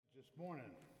morning.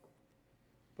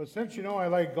 But since you know I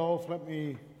like golf, let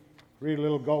me read a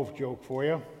little golf joke for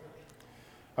you.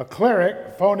 A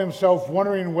cleric found himself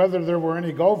wondering whether there were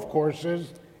any golf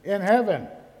courses in heaven.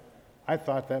 I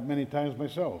thought that many times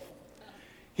myself.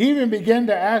 He even began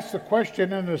to ask the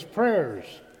question in his prayers.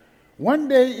 One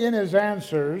day in his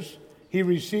answers, he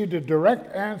received a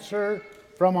direct answer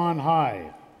from on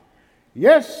high.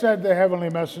 Yes, said the heavenly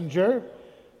messenger,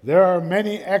 there are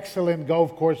many excellent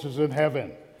golf courses in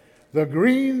heaven. The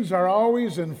greens are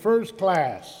always in first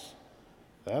class.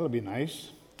 That'll be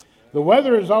nice. The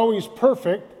weather is always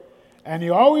perfect, and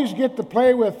you always get to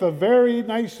play with the very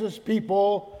nicest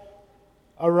people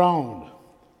around.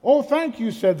 Oh, thank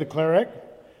you, said the cleric.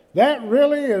 That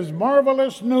really is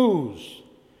marvelous news.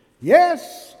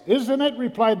 Yes, isn't it?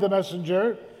 Replied the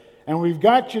messenger. And we've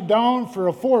got you down for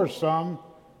a foursome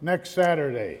next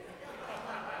Saturday.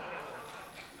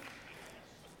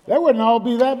 That wouldn't all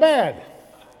be that bad.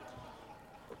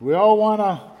 We all want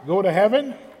to go to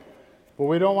heaven, but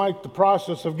we don't like the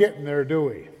process of getting there, do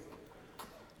we?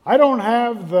 I don't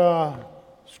have the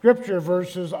scripture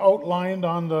verses outlined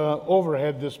on the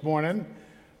overhead this morning.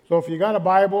 So if you got a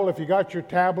Bible, if you got your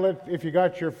tablet, if you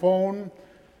got your phone,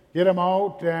 get them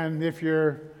out. And if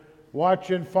you're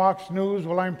watching Fox News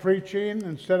while I'm preaching,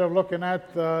 instead of looking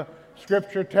at the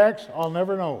scripture text, I'll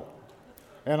never know.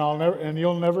 And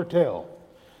you'll never tell.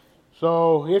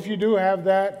 So if you do have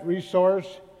that resource,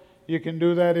 you can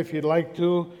do that if you'd like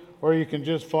to, or you can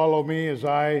just follow me as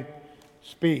I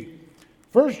speak.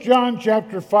 1 John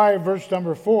chapter 5, verse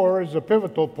number 4 is a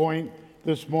pivotal point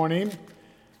this morning.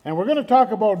 And we're going to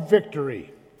talk about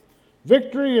victory.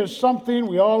 Victory is something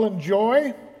we all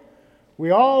enjoy. We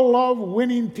all love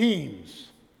winning teams.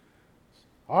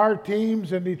 Our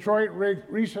teams in Detroit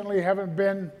recently haven't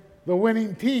been the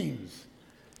winning teams.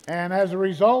 And as a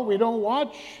result, we don't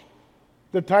watch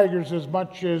the Tigers as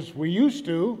much as we used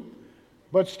to.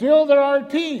 But still, they're our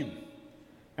team.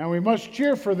 And we must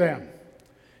cheer for them.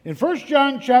 In 1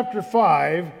 John chapter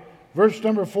 5, verse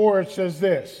number 4, it says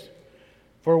this.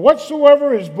 For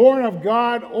whatsoever is born of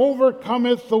God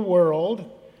overcometh the world,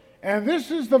 and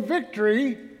this is the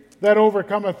victory that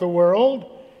overcometh the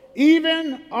world,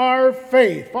 even our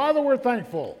faith. Father, we're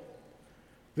thankful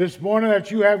this morning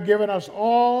that you have given us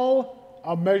all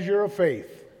a measure of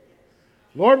faith.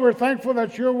 Lord, we're thankful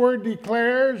that your word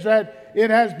declares that it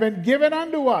has been given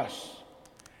unto us.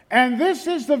 And this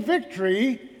is the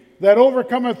victory that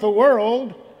overcometh the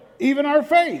world, even our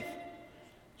faith.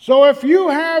 So if you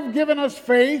have given us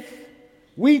faith,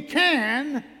 we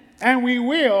can and we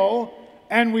will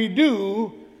and we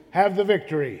do have the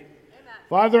victory. Amen.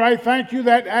 Father, I thank you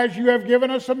that as you have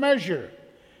given us a measure,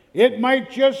 it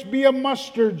might just be a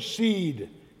mustard seed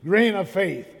grain of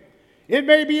faith. It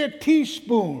may be a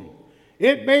teaspoon.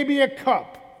 It may be a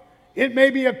cup. It may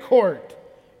be a quart.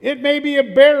 It may be a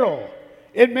barrel.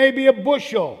 It may be a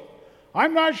bushel.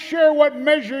 I'm not sure what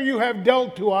measure you have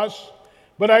dealt to us,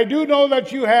 but I do know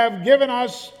that you have given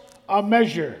us a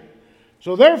measure.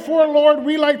 So therefore, Lord,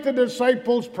 we like the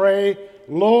disciples pray,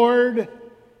 Lord,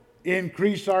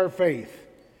 increase our faith.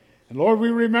 And Lord, we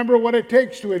remember what it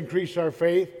takes to increase our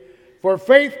faith. For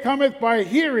faith cometh by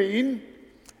hearing,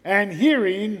 and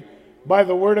hearing by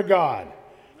the word of God.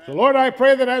 So Lord, I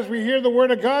pray that as we hear the word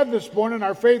of God this morning,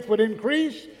 our faith would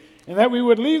increase, and that we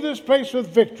would leave this place with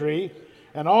victory.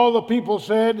 And all the people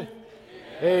said,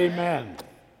 Amen.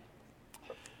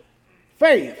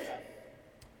 Faith.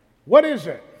 What is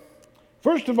it?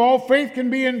 First of all, faith can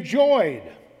be enjoyed.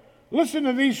 Listen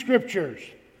to these scriptures.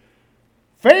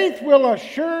 Faith will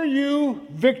assure you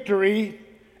victory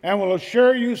and will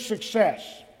assure you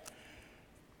success.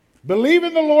 Believe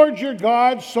in the Lord your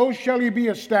God, so shall you be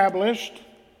established.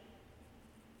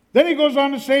 Then he goes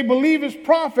on to say, believe his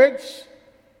prophets,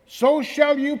 so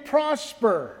shall you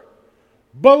prosper.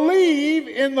 Believe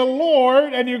in the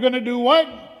Lord, and you're going to do what?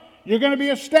 You're going to be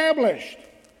established.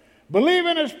 Believe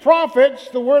in his prophets,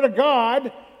 the word of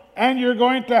God, and you're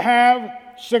going to have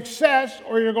success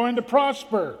or you're going to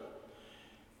prosper.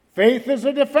 Faith is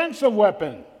a defensive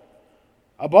weapon.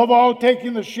 Above all,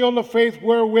 taking the shield of faith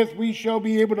wherewith we shall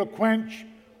be able to quench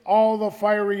all the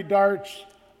fiery darts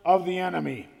of the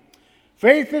enemy.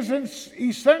 Faith is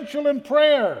essential in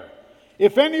prayer.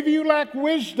 If any of you lack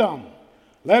wisdom,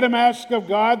 let him ask of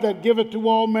God that giveth to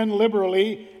all men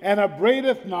liberally, and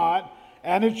upbraideth not,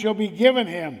 and it shall be given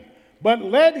him. But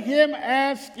let him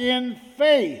ask in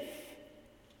faith,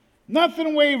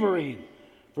 nothing wavering.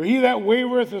 For he that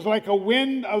wavereth is like a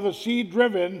wind of the sea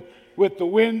driven with the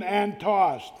wind and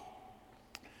tossed.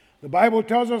 The Bible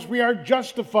tells us we are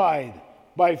justified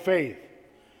by faith.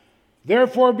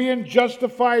 Therefore, being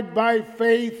justified by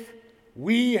faith,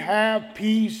 we have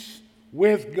peace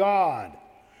with God.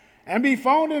 And be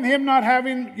found in him, not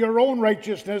having your own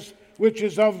righteousness, which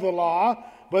is of the law,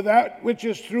 but that which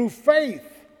is through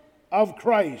faith of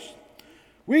Christ.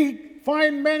 We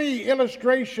find many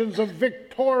illustrations of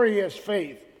victorious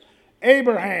faith.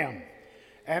 Abraham.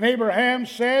 And Abraham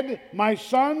said, my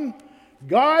son,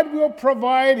 God will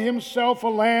provide himself a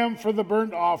lamb for the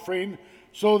burnt offering.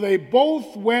 So they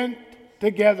both went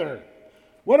together.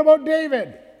 What about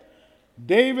David?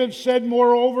 David said,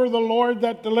 moreover, the Lord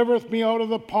that delivereth me out of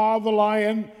the paw of the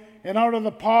lion and out of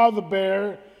the paw of the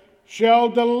bear shall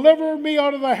deliver me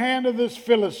out of the hand of this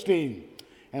Philistine.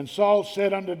 And Saul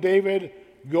said unto David,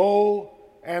 go,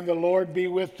 and the Lord be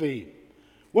with thee.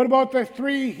 What about the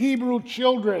 3 Hebrew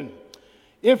children?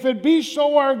 If it be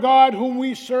so, our God whom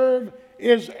we serve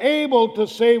is able to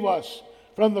save us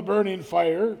from the burning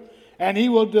fire, and he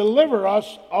will deliver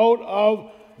us out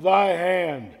of thy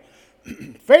hand.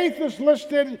 Faith is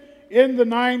listed in the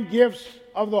 9 gifts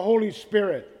of the Holy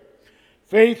Spirit.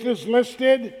 Faith is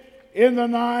listed in the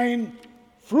 9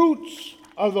 fruits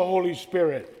of the Holy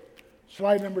Spirit.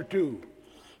 Slide number 2.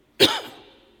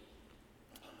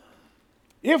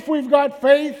 If we've got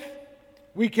faith,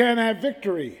 we can have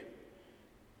victory.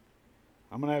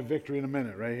 I'm going to have victory in a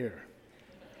minute right here.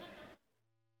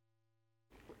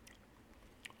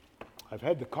 I've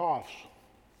had the coughs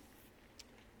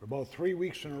for about 3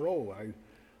 weeks in a row.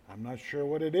 I'm not sure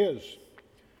what it is.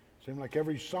 Seems like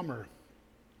every summer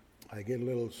I get a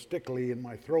little stickly in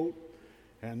my throat,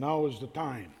 and now is the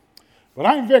time. But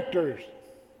I'm victors.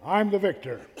 I'm the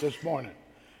victor this morning.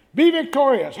 Be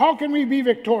victorious. How can we be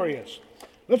victorious?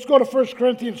 Let's go to 1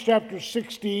 Corinthians chapter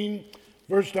 16,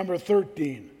 verse number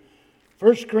 13.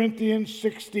 1 Corinthians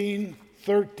 16,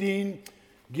 13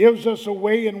 gives us a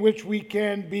way in which we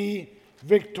can be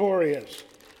victorious.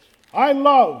 I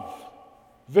love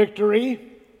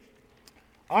victory.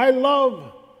 I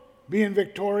love being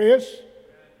victorious.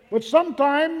 But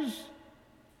sometimes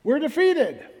we're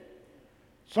defeated.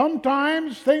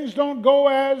 Sometimes things don't go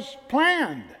as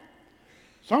planned.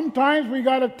 Sometimes we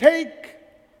got to take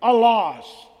a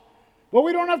loss. But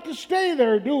we don't have to stay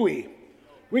there, do we?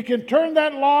 We can turn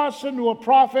that loss into a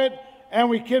profit, and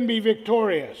we can be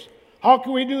victorious. How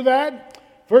can we do that?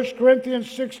 1 Corinthians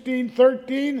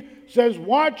 16:13 says,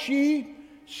 watch ye,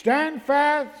 stand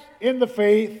fast in the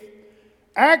faith,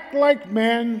 act like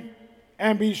men,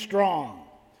 and be strong.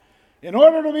 In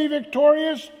order to be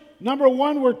victorious, number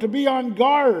 1, we're to be on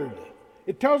guard.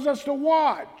 It tells us to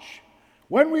watch.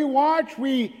 When we watch,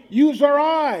 we use our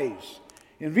eyes.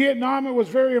 In Vietnam, it was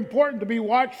very important to be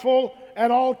watchful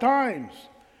at all times.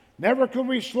 Never could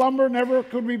we slumber, never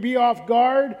could we be off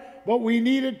guard, but we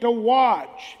needed to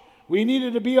watch. We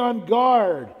needed to be on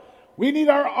guard. We need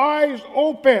our eyes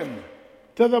open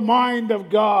to the mind of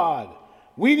God.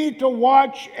 We need to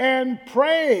watch and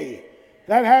pray.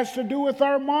 That has to do with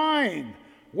our mind.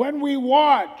 When we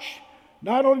watch,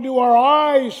 not only do our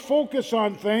eyes focus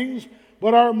on things,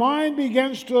 but our mind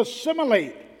begins to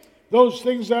assimilate those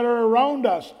things that are around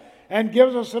us and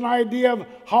gives us an idea of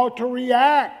how to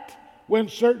react when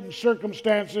certain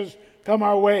circumstances come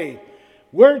our way.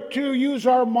 We're to use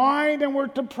our mind and we're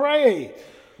to pray.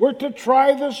 We're to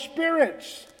try the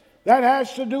spirits. That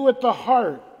has to do with the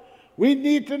heart. We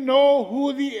need to know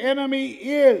who the enemy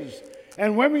is.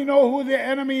 And when we know who the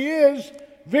enemy is,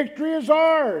 victory is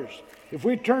ours. If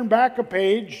we turn back a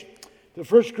page to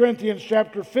 1 Corinthians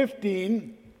chapter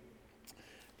 15,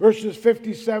 verses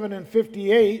 57 and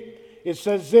 58, it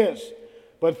says this,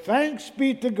 but thanks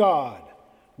be to God,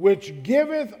 which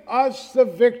giveth us the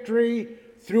victory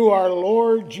through our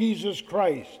Lord Jesus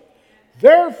Christ.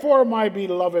 Therefore, my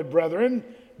beloved brethren,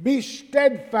 be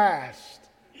steadfast,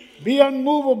 be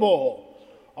unmovable,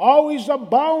 always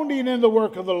abounding in the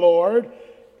work of the Lord,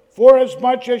 for as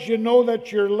much as you know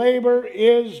that your labor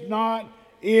is not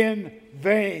in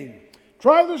vain.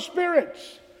 Try the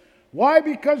spirits. Why?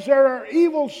 Because there are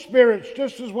evil spirits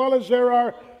just as well as there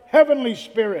are heavenly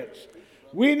spirits.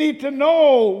 We need to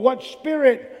know what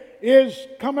spirit is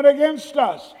coming against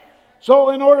us. So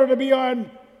in order to be on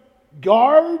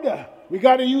guard, we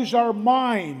got to use our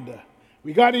mind.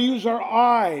 We got to use our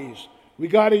eyes. We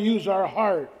got to use our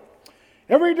heart.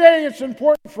 Every day it's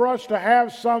important for us to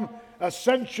have some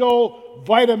essential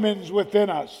vitamins within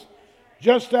us.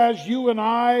 Just as you and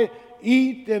I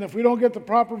eat, and if we don't get the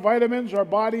proper vitamins, our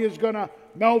body is going to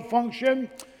malfunction.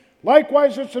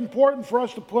 Likewise, it's important for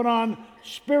us to put on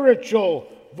spiritual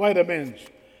vitamins.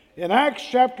 In Acts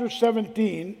chapter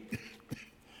 17,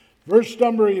 verse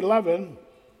number 11,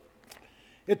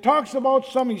 it talks about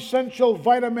some essential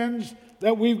vitamins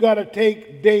that we've got to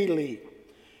take daily.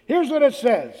 Here's what it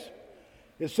says.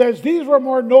 It says, these were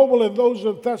more noble than those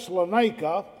of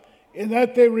Thessalonica, in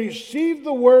that they received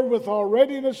the word with all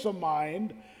readiness of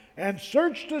mind, and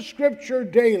searched the Scripture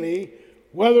daily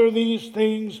whether these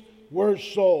things were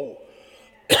so.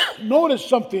 Notice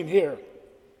something here.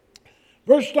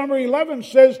 Verse number 11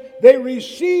 says, they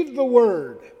received the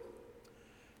word.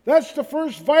 That's the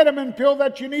first vitamin pill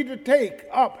that you need to take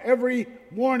up every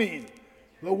morning.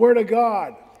 The Word of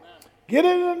God. Get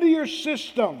it into your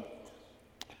system.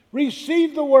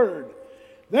 Receive the Word.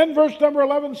 Then verse number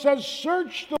 11 says,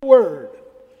 search the Word.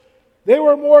 They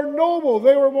were more noble.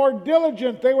 They were more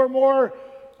diligent. They were more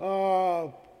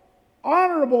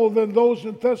honorable than those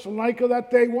in Thessalonica, that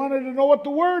they wanted to know what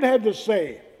the Word had to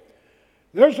say.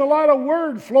 There's a lot of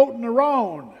word floating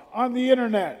around on the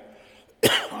internet,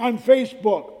 on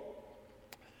Facebook,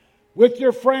 with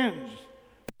your friends.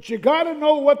 But you got to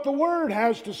know what the Word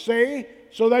has to say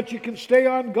so that you can stay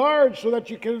on guard, so that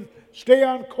you can stay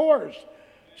on course.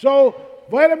 So,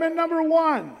 vitamin number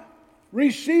 1,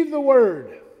 receive the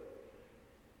Word.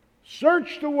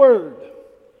 Search the Word.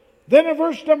 Then in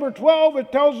verse number 12,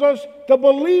 it tells us to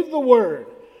believe the Word.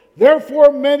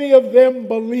 Therefore, many of them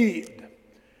believed.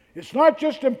 It's not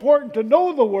just important to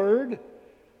know the Word,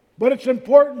 but it's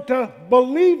important to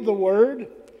believe the Word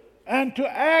and to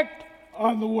act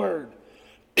on the Word.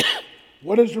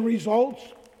 What is the results?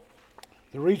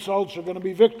 The results are going to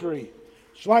be victory.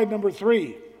 Slide number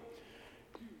 3.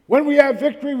 When we have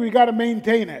victory, we got to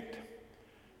maintain it.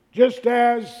 Just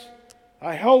as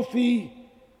a healthy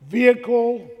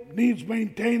vehicle needs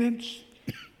maintenance,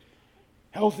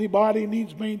 healthy body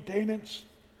needs maintenance,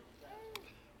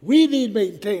 we need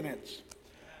maintenance.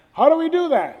 How do we do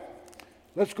that?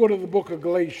 Let's go to the book of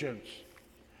Galatians.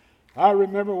 I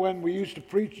remember when we used to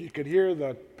preach, you could hear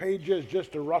the pages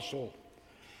just a rustle.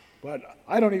 But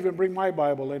I don't even bring my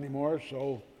Bible anymore,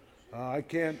 so I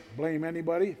can't blame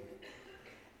anybody.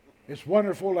 It's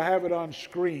wonderful to have it on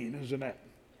screen, isn't it?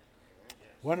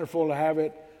 Wonderful to have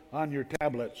it on your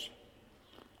tablets,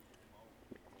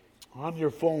 on your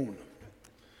phone.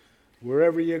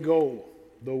 Wherever you go,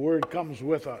 the Word comes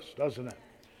with us, doesn't it?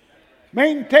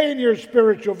 Maintain your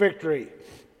spiritual victory.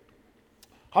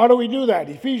 How do we do that?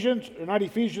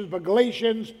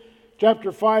 Galatians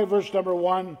chapter 5, verse number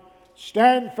 1.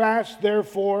 Stand fast,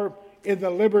 therefore, in the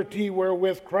liberty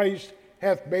wherewith Christ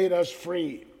hath made us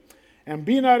free, and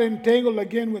be not entangled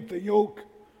again with the yoke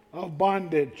of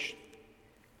bondage.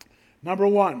 Number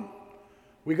 1,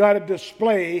 we got to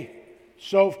display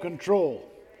self-control.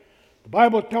 The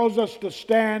Bible tells us to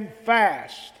stand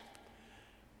fast.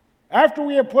 After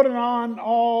we have put on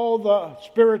all the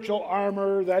spiritual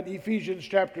armor that Ephesians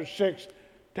chapter 6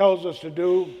 tells us to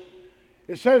do,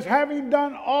 it says, having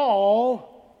done all,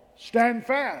 stand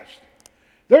fast.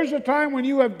 There's a time when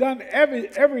you have done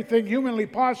everything humanly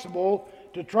possible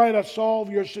to try to solve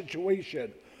your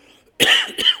situation.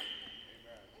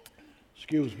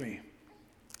 Excuse me.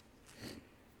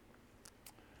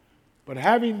 But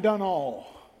having done all,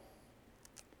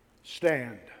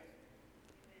 stand.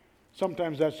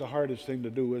 Sometimes that's the hardest thing to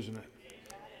do, isn't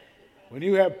it? When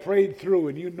you have prayed through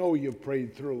and you know you've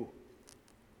prayed through.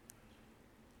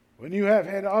 When you have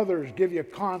had others give you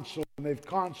counsel and they've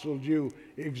counseled you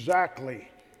exactly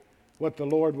what the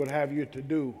Lord would have you to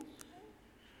do.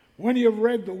 When you've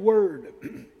read the Word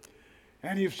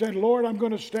and you've said, Lord, I'm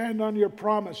going to stand on your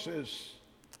promises,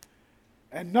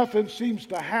 and nothing seems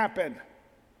to happen,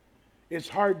 it's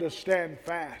hard to stand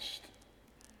fast.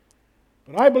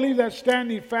 But I believe that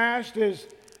standing fast is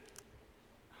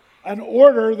an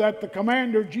order that the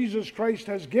commander, Jesus Christ,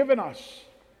 has given us.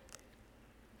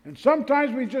 And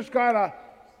sometimes we just got to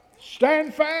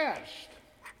stand fast.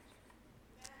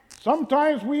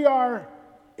 Sometimes we are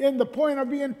in the point of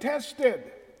being tested.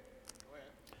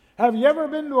 Have you ever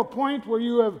been to a point where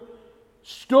you have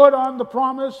stood on the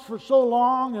promise for so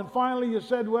long and finally you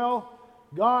said, well,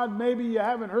 God, maybe you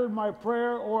haven't heard my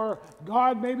prayer, or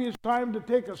God, maybe it's time to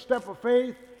take a step of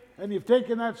faith, and you've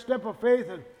taken that step of faith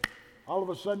and all of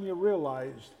a sudden you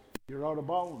realize you're out of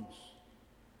bounds.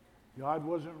 God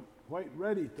wasn't quite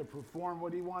ready to perform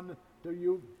what he wanted to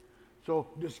you. So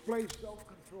display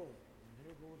self-control. And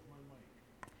here goes my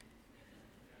mic.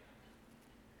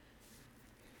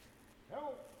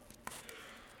 Help!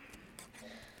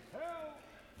 Help!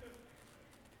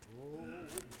 Oh,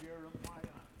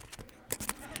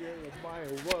 Jeremiah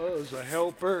was a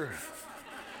helper,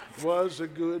 was a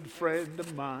good friend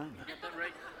of mine. You got that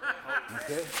right?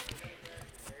 Okay.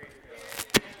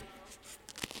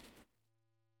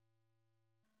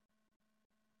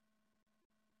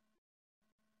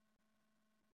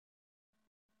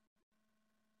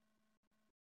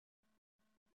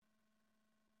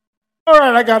 All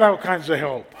right, I got all kinds of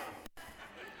help.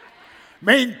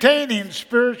 Maintaining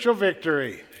spiritual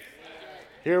victory.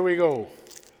 Here we go.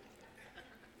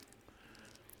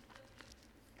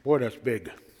 Boy, that's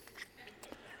big.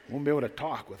 Won't be able to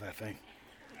talk with that thing.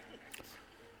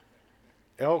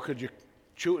 El, could you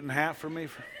chew it in half for me?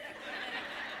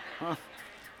 Huh?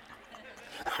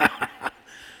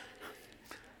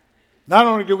 Not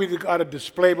only do we got to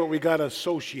display, but we got to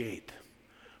associate.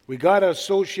 We got to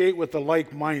associate with the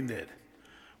like-minded.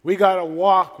 We got to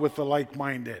walk with the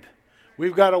like-minded.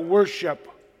 We've got to worship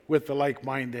with the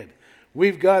like-minded.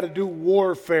 We've got to do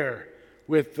warfare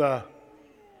with the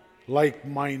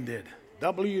like-minded.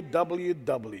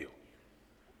 WWW.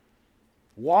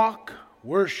 Walk,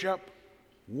 worship,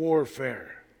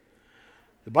 warfare.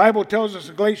 The Bible tells us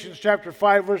in Galatians chapter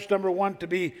 5, verse number 1, to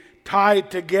be tied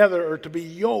together or to be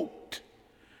yoked.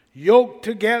 Yoked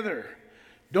together.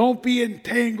 Don't be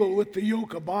entangled with the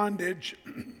yoke of bondage,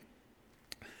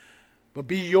 but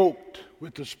be yoked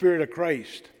with the Spirit of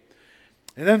Christ.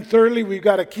 And then thirdly, we've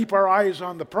got to keep our eyes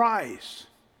on the prize.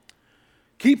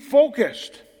 Keep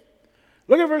focused.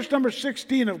 Look at verse number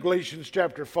 16 of Galatians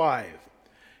chapter 5.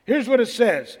 Here's what it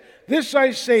says. This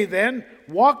I say then,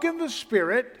 walk in the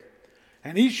Spirit,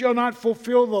 and ye shall not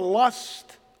fulfill the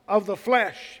lust of the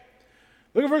flesh.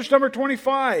 Look at verse number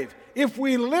 25. If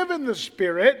we live in the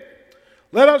Spirit,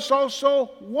 let us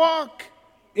also walk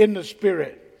in the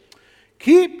Spirit.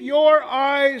 Keep your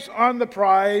eyes on the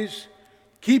prize.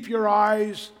 Keep your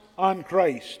eyes on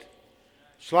Christ.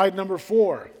 Slide number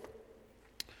 4.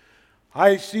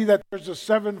 I see that there's a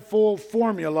sevenfold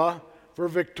formula for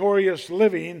victorious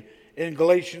living in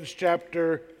Galatians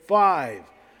chapter 5.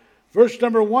 Verse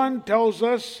number 1 tells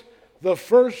us the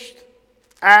first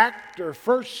act or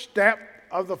first step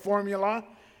of the formula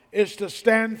is to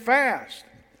stand fast.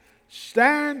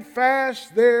 Stand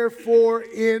fast, therefore,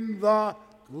 in the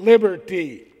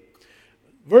liberty.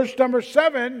 Verse number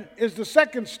 7 is the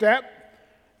second step,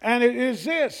 and it is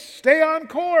this: stay on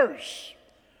course.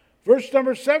 Verse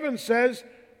number 7 says,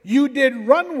 you did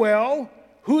run well.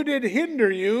 Who did hinder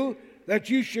you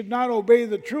that you should not obey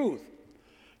the truth?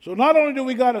 So not only do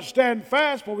we got to stand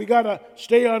fast, but we got to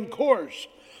stay on course.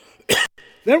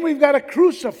 Then we've got to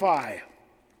crucify.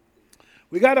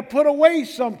 We got to put away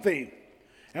something.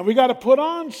 And we got to put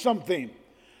on something.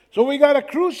 So we got to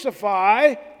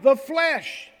crucify the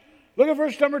flesh. Look at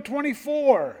verse number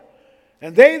 24.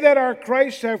 And they that are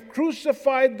Christ have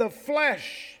crucified the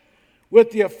flesh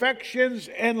with the affections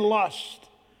and lust.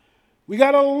 We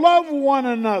got to love one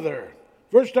another.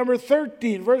 Verse number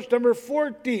 13, verse number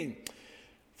 14.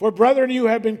 For brethren, you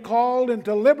have been called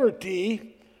into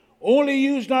liberty. Only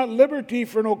use not liberty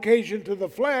for an occasion to the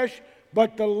flesh,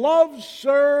 but to love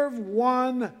serve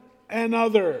one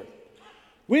another.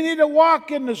 We need to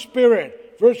walk in the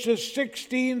Spirit. Verses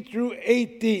 16 through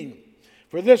 18.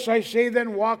 For this I say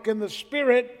then, walk in the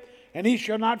Spirit, and ye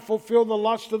shall not fulfill the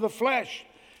lust of the flesh.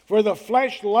 For the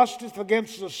flesh lusteth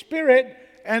against the Spirit,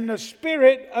 and the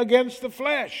Spirit against the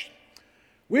flesh.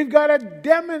 We've got to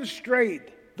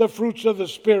demonstrate the fruits of the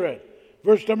Spirit.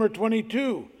 Verse number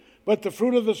 22. But the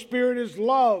fruit of the Spirit is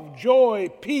love, joy,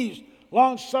 peace,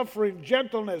 long-suffering,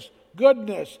 gentleness,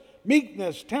 goodness,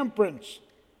 meekness, temperance,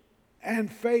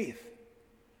 and faith.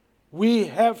 We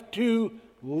have to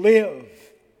live.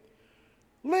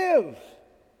 Live.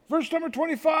 Verse number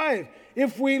 25.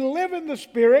 If we live in the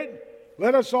Spirit,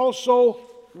 let us also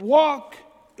walk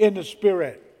in the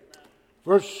Spirit.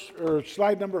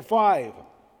 Slide number 5.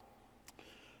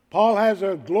 Paul has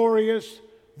a glorious,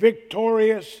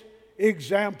 victorious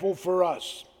example for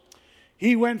us.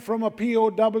 He went from a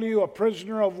POW, a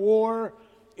prisoner of war,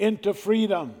 into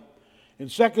freedom. In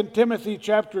 2 Timothy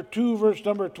chapter 2, verse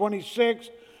number 26,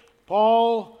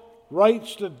 Paul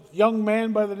writes to a young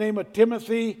man by the name of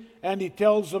Timothy, and he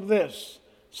tells him this.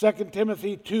 2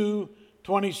 Timothy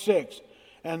 2:26.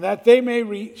 And that they may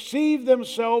receive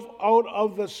themselves out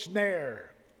of the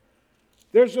snare.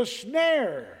 There's a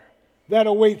snare that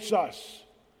awaits us.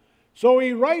 So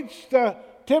he writes to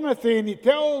Timothy, and he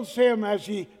tells him as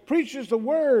he preaches the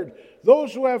word,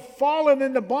 those who have fallen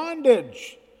into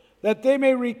bondage, that they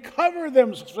may recover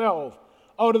themselves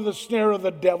out of the snare of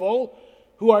the devil,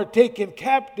 who are taken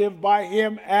captive by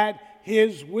him at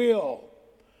his will.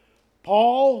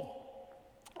 Paul,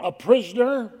 a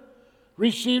prisoner,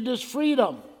 received his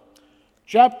freedom.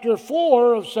 Chapter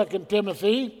 4 of 2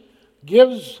 Timothy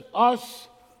gives us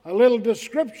a little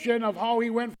description of how he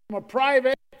went from a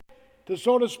private to,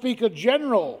 so to speak, a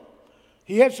general.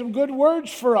 He had some good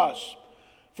words for us.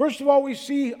 First of all, we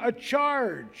see a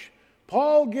charge.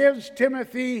 Paul gives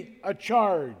Timothy a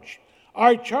charge.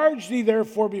 I charge thee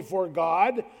therefore before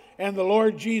God and the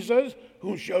Lord Jesus,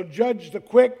 who shall judge the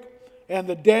quick and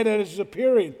the dead at his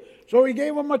appearing. So he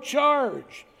gave him a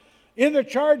charge. In the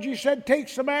charge, he said, take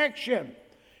some action.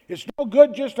 It's no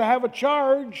good just to have a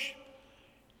charge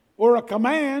or a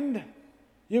command.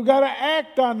 You've got to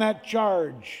act on that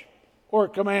charge or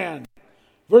command.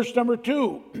 Verse number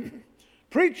 2,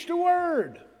 preach the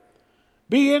word.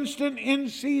 Be instant in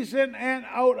season and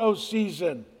out of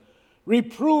season.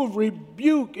 Reprove,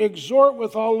 rebuke, exhort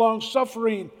with all long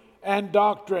suffering and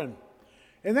doctrine.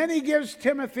 And then he gives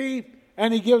Timothy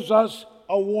and he gives us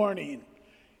a warning.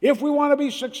 If we want to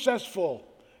be successful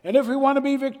and if we want to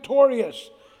be victorious,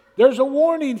 there's a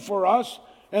warning for us,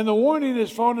 and the warning is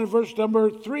found in verse number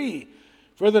 3.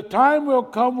 For the time will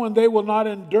come when they will not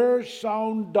endure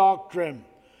sound doctrine,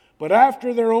 but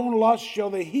after their own lust shall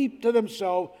they heap to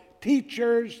themselves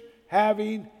teachers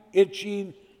having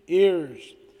itching ears.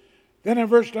 Then in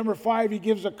verse number 5 he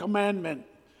gives a commandment.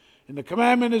 And the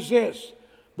commandment is this: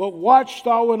 but watch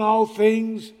thou in all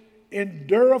things,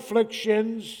 endure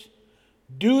afflictions,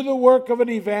 do the work of an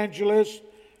evangelist,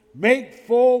 make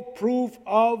full proof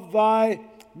of thy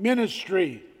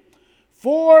ministry.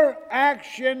 4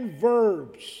 action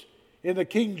verbs in the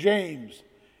King James.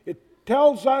 It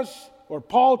tells us, or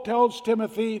Paul tells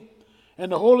Timothy,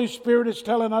 and the Holy Spirit is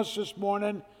telling us this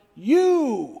morning,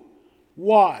 you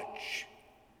watch,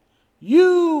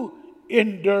 you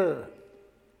endure,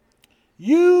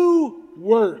 you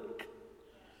work,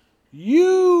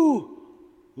 you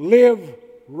live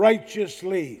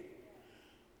righteously.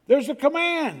 There's a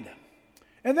command.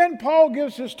 And then Paul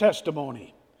gives his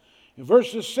testimony. In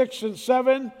verses 6 and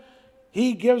 7,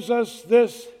 he gives us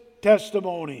this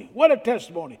testimony. What a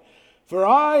testimony. For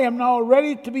I am now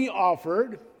ready to be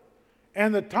offered,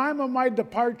 and the time of my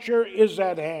departure is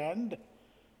at hand.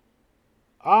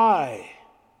 I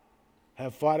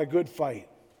have fought a good fight.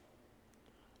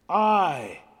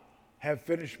 I have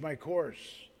finished my course.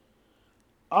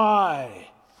 I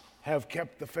have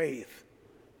kept the faith.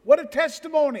 What a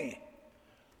testimony.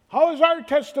 How is our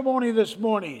testimony this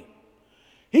morning?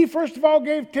 He first of all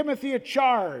gave Timothy a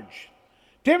charge.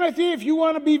 Timothy, if you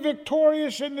want to be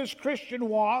victorious in this Christian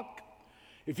walk,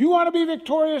 if you want to be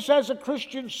victorious as a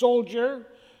Christian soldier,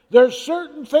 there's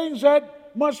certain things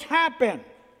that must happen.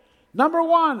 Number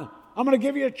 1, I'm going to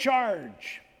give you a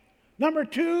charge. Number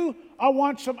 2, I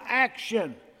want some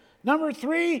action. Number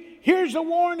 3, here's a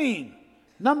warning.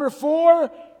 Number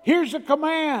 4, here's a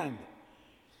command.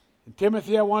 And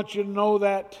Timothy, I want you to know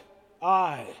that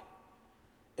I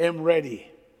am ready.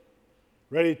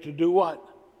 Ready to do what?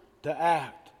 To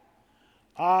act.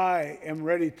 I am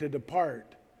ready to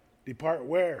depart. Depart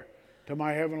where? To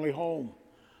my heavenly home.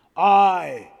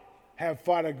 I have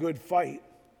fought a good fight.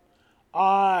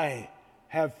 I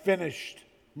have finished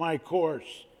my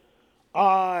course.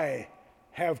 I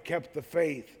have kept the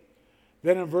faith.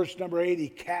 Then in verse number 8, he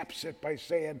caps it by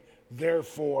saying,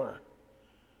 therefore,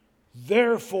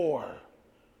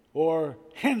 or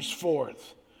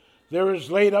henceforth, there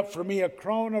is laid up for me a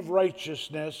crown of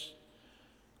righteousness,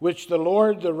 which the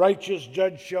Lord, the righteous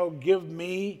judge, shall give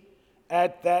me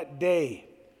at that day.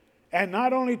 And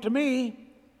not only to me,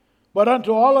 but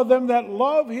unto all of them that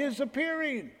love his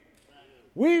appearing.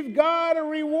 We've got a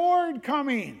reward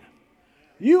coming.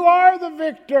 You are the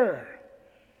victor.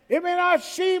 It may not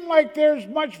seem like there's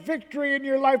much victory in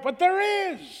your life, but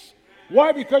there is.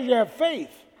 Why? Because you have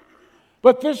faith.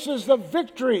 But this is the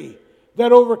victory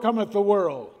that overcometh the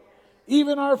world.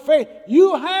 Even our faith.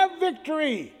 You have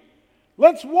victory.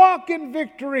 Let's walk in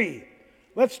victory.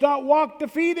 Let's not walk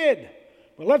defeated,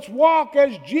 but let's walk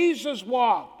as Jesus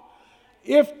walked.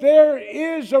 If there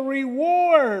is a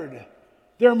reward,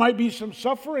 there might be some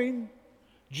suffering.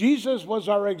 Jesus was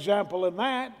our example in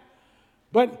that.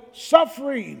 But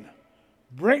suffering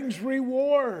brings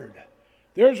reward.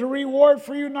 There's a reward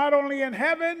for you not only in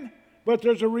heaven, but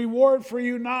there's a reward for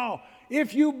you now.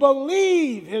 If you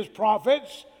believe his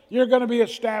prophets, you're going to be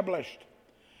established.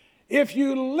 If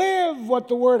you live what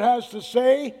the word has to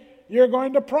say, you're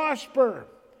going to prosper.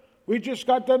 We just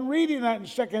got done reading that in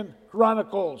 2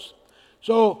 Chronicles.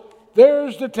 So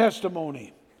there's the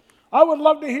testimony. I would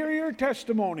love to hear your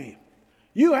testimony.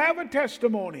 You have a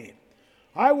testimony.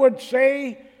 I would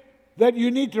say that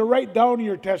you need to write down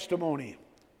your testimony.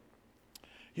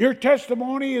 Your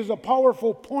testimony is a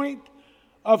powerful point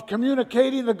of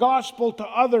communicating the gospel to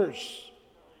others.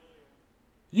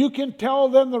 You can tell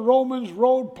them the Romans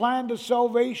road plan to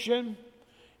salvation,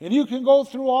 and you can go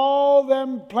through all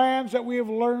them plans that we have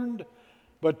learned,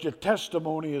 but your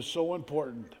testimony is so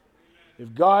important.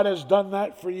 If God has done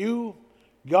that for you,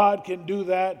 God can do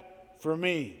that for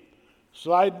me.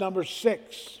 Slide number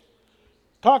 6.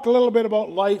 Talk a little bit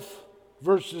about life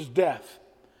versus death.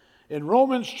 In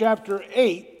Romans chapter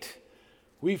 8,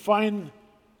 we find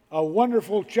a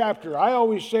wonderful chapter. I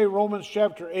always say Romans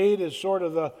chapter 8 is sort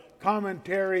of the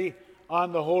commentary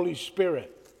on the Holy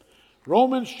Spirit.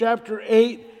 Romans chapter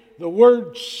 8, the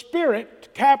word Spirit,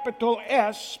 capital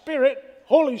S, Spirit,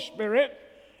 Holy Spirit,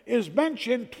 is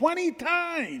mentioned 20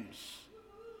 times.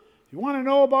 You want to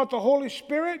know about the Holy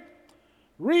Spirit?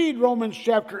 Read Romans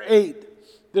chapter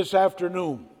 8 this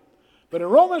afternoon. But in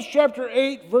Romans chapter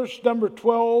 8, verse number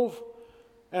 12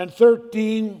 and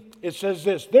 13, it says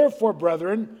this, "Therefore,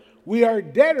 brethren, we are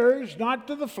debtors not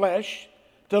to the flesh,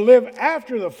 to live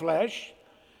after the flesh.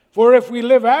 For if we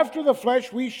live after the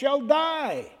flesh, we shall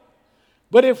die.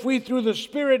 But if we through the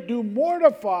Spirit do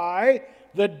mortify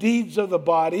the deeds of the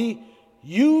body,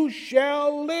 you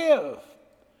shall live."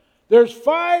 There's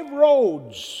 5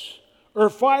 roads or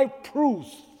 5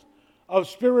 proofs of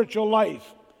spiritual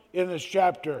life in this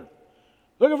chapter.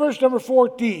 Look at verse number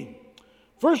 14.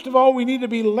 First of all, we need to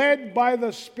be led by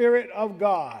the Spirit of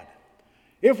God.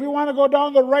 If we want to go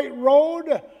down the right road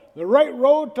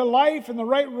to life and the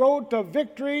right road to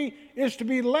victory is to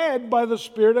be led by the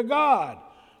Spirit of God.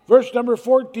 Verse number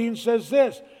 14 says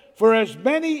this, "For as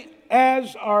many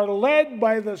as are led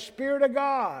by the Spirit of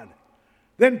God."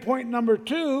 Then point number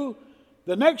 2,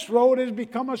 the next road is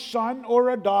become a son or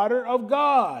a daughter of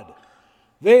God.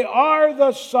 They are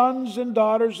the sons and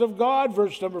daughters of God,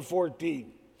 verse number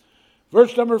 14.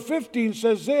 Verse number 15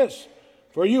 says this,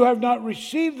 "For you have not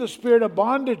received the spirit of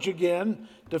bondage again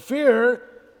to fear,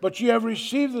 but you have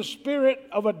received the spirit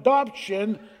of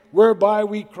adoption, whereby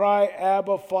we cry,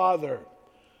 Abba, Father."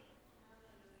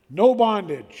 No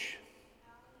bondage,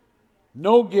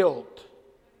 no guilt,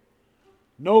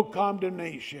 no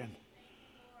condemnation.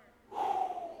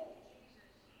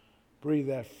 Breathe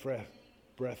that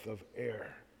breath of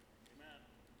air.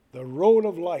 The road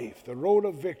of life, the road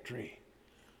of victory.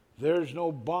 There's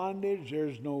no bondage,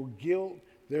 there's no guilt,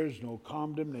 there's no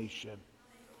condemnation.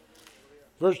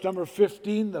 Verse number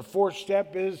 15, the 4th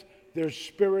step is there's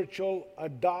spiritual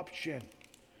adoption.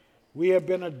 We have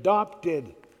been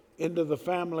adopted into the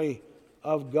family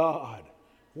of God.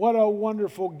 What a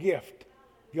wonderful gift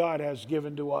God has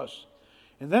given to us.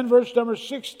 And then verse number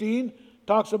 16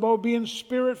 talks about being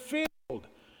Spirit-filled.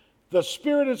 The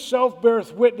Spirit itself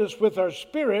beareth witness with our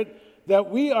spirit that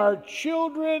we are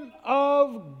children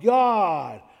of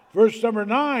God. Verse number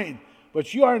 9,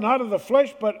 "But you are not of the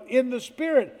flesh, but in the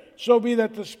Spirit. So be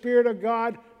that the Spirit of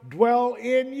God dwell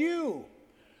in you."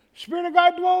 Spirit of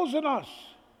God dwells in us.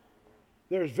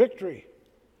 There's victory.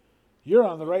 You're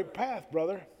on the right path,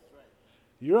 brother.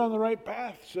 You're on the right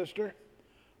path, sister.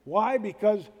 Why?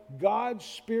 Because God's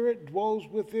Spirit dwells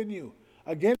within you.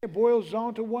 Again, it boils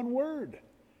down to one word.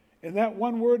 And that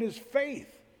one word is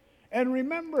faith. And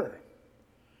remember,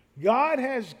 God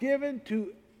has given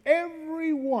to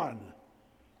everyone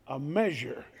a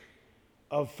measure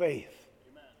of faith.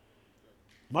 Amen.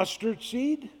 Mustard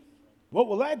seed? What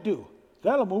will that do?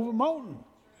 That'll move a mountain.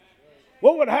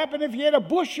 What would happen if you had a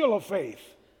bushel of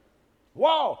faith?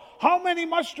 Wow, how many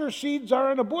mustard seeds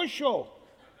are in a bushel?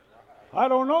 I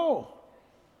don't know.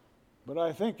 But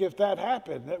I think if that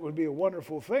happened, that would be a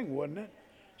wonderful thing, wouldn't it?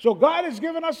 So God has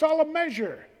given us all a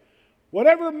measure.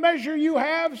 Whatever measure you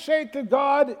have, say to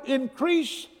God,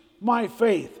 "Increase my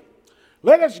faith."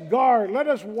 Let us guard, let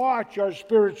us watch our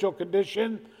spiritual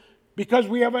condition because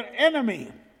we have an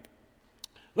enemy.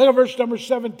 Look at verse number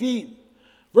 17.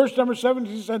 Verse number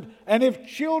 17 said, "And if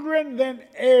children, then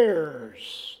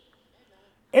heirs.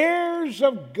 Heirs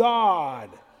of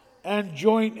God and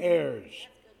joint heirs.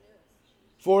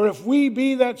 For if we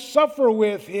be that suffer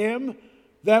with him,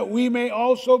 that we may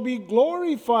also be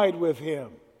glorified with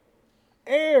him."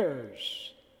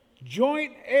 Heirs,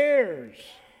 joint heirs.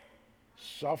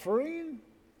 Suffering?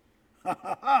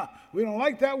 We don't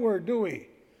like that word, do we?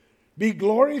 Be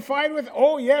glorified with?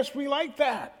 Oh, yes, we like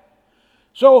that.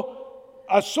 So,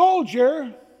 a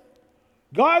soldier,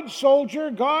 God's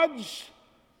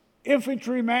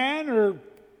infantryman, or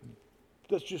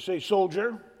let's just say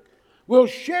soldier, will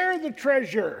share the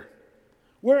treasure.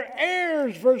 We're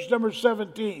heirs, verse number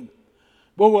 17,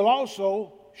 but we'll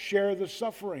also share the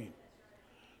suffering.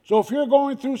 So if you're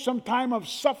going through some time of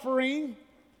suffering,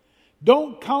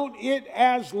 don't count it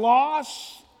as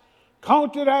loss.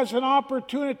 Count it as an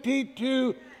opportunity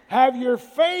to have your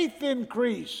faith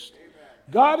increased.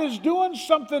 God is doing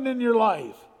something in your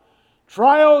life.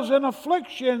 Trials and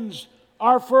afflictions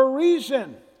are for a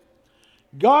reason.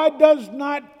 God does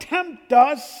not tempt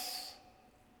us,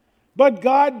 but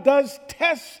God does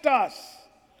test us.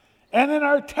 And in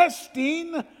our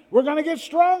testing, we're going to get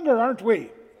stronger, aren't we?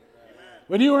 Amen.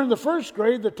 When you were in the 1st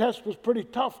grade, the test was pretty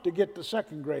tough to get to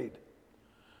 2nd grade.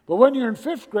 But when you're in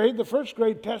 5th grade, the 1st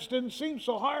grade test didn't seem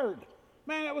so hard.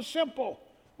 Man, it was simple.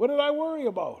 What did I worry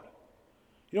about?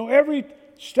 Every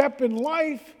step in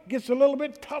life gets a little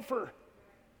bit tougher.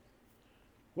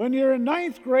 When you're in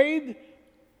ninth grade,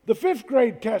 the fifth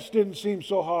grade test didn't seem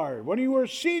so hard. When you were a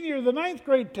senior, the ninth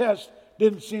grade test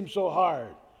didn't seem so hard.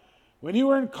 When you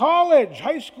were in college,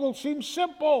 high school seemed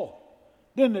simple.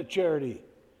 Didn't it, Charity?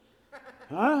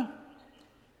 Huh?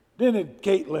 Didn't it,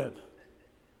 Caitlin?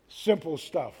 Simple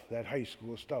stuff, that high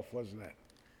school stuff, wasn't it?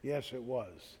 Yes, it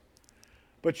was.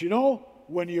 But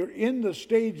when you're in the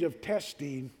stage of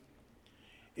testing,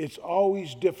 it's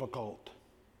always difficult.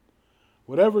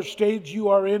 Whatever stage you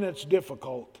are in, it's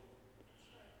difficult.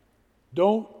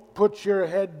 Don't put your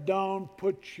head down,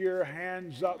 put your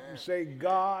hands up and say,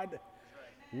 God,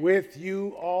 with you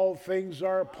all things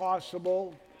are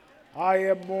possible. I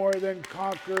am more than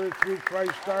conqueror through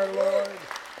Christ our Lord.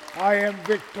 I am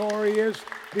victorious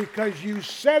because you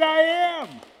said I am.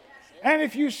 And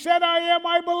if you said I am,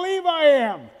 I believe I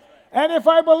am. And if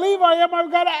I believe I am,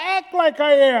 I've got to act like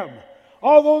I am.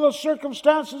 Although the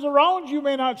circumstances around you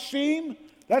may not seem,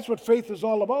 that's what faith is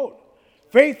all about.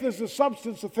 Faith is the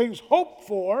substance of things hoped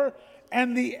for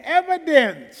and the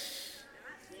evidence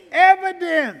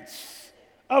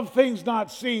of things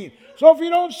not seen. So if you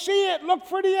don't see it, look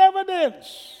for the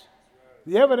evidence.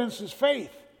 The evidence is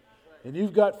faith. And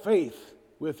you've got faith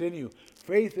within you.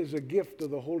 Faith is a gift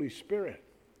of the Holy Spirit.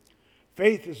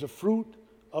 Faith is a fruit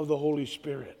of the Holy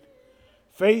Spirit.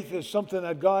 Faith is something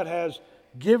that God has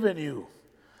given you.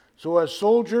 So as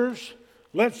soldiers,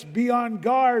 let's be on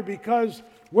guard because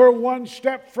we're one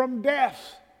step from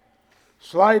death.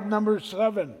 Slide number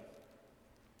 7.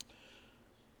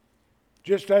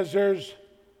 Just as there's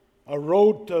a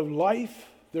road to life,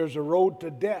 there's a road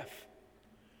to death.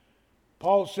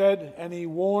 Paul said, and he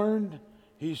warned,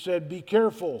 he said, be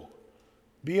careful,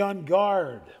 be on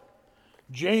guard.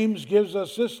 James gives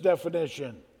us this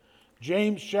definition.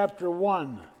 James chapter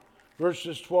 1,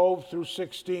 verses 12 through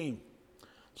 16.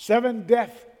 7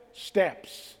 death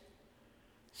steps.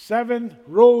 7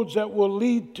 roads that will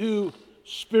lead to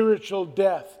spiritual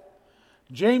death.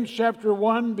 James chapter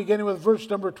 1, beginning with verse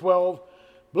number 12.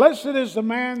 Blessed is the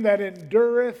man that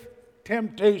endureth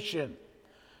temptation.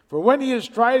 For when he is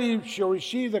tried, he shall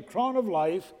receive the crown of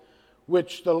life,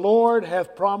 which the Lord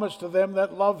hath promised to them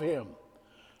that love him.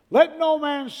 Let no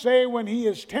man say when he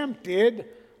is tempted,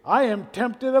 I am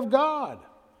tempted of God.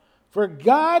 For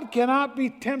God cannot be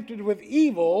tempted with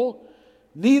evil,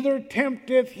 neither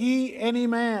tempteth he any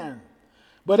man.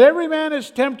 But every man is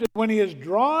tempted when he is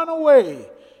drawn away.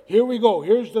 Here we go.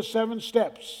 Here's the 7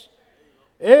 steps.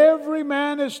 Every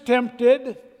man is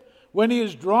tempted when he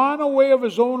is drawn away of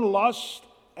his own lust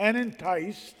and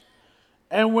enticed.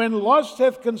 And when lust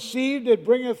hath conceived, it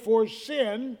bringeth forth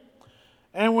sin.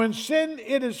 And when sin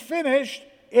it is finished,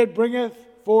 it bringeth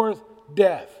forth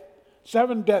death.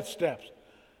 7 death steps.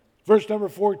 Verse number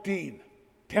 14,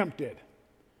 tempted.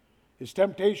 Is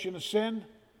temptation a sin?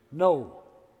 No.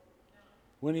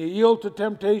 When you yield to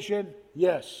temptation,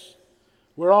 yes.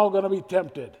 We're all going to be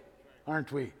tempted,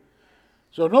 aren't we?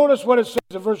 So notice what it says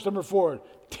in verse number 4.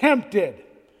 Tempted.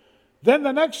 Then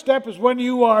the next step is when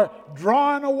you are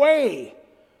drawn away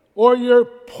or you're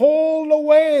pulled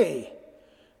away.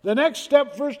 The next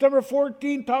step, verse number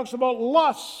 14, talks about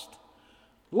lust.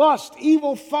 Lust,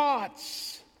 evil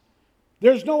thoughts.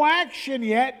 There's no action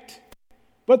yet,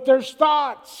 but there's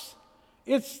thoughts.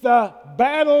 It's the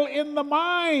battle in the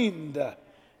mind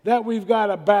that we've got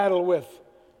to battle with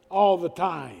all the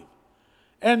time.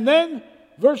 And then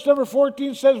verse number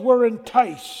 14 says we're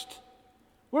enticed.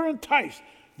 We're enticed.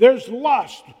 There's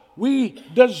lust. We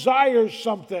desire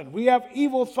something. We have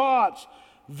evil thoughts.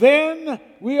 Then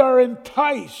we are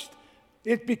enticed.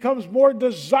 It becomes more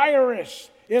desirous.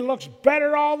 It looks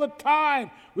better all the time.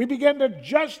 We begin to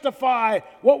justify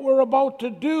what we're about to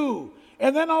do.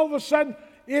 And then all of a sudden,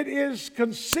 it is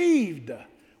conceived.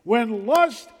 When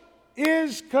lust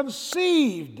is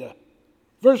conceived,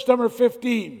 verse number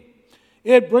 15,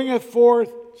 it bringeth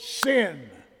forth sin.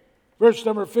 Verse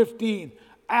number 15,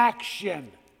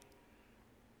 action,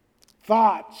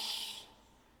 thoughts,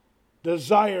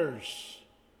 desires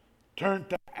turn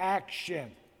to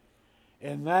action.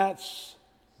 And that's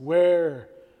where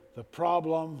the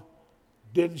problem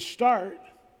didn't start.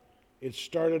 It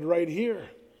started right here.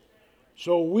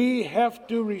 So we have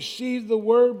to receive the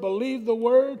word, believe the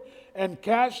word, and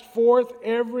cast forth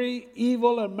every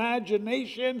evil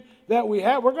imagination that we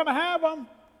have. We're going to have them.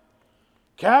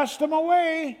 Cast them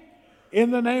away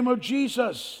in the name of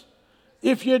Jesus.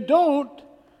 If you don't,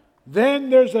 then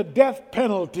there's a death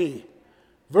penalty.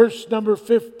 Verse number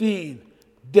 15,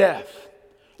 death.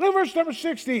 Look at verse number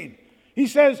 16. He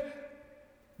says,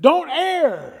 don't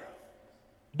err.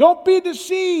 Don't be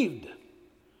deceived.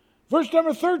 Verse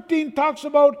number 13 talks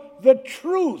about the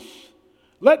truth.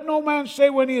 Let no man say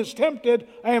when he is tempted,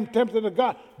 I am tempted of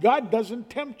God. God doesn't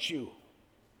tempt you.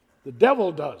 The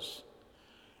devil does.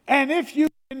 And if you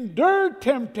endure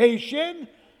temptation,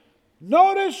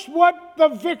 notice what the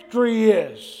victory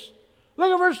is.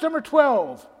 Look at verse number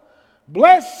 12.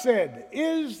 Blessed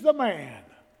is the man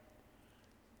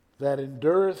that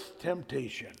endureth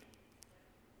temptation.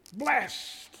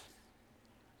 Blessed,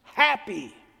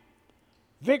 happy,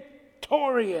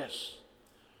 victorious,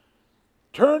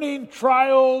 turning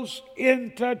trials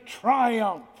into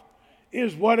triumph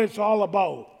is what it's all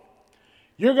about.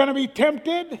 You're going to be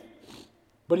tempted,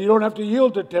 but you don't have to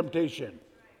yield to temptation.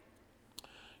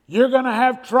 You're going to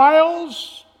have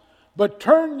trials, but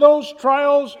turn those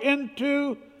trials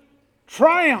into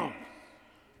triumph.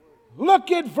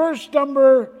 Look at verse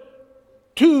number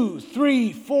 2,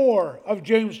 3, 4 of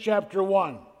James chapter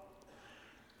 1.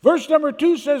 Verse number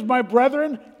 2 says, my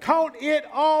brethren, count it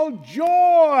all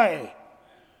joy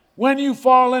when you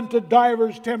fall into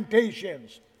divers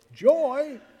temptations.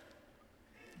 Joy.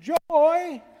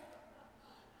 Joy.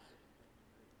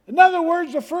 In other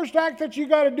words, the first act that you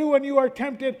got to do when you are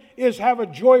tempted is have a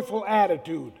joyful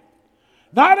attitude.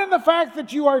 Not in the fact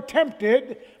that you are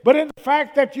tempted, but in the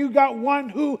fact that you got one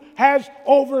who has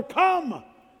overcome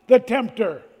the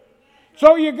tempter.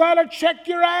 So you got to check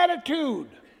your attitude.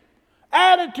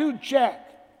 Attitude check.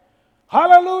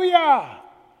 Hallelujah.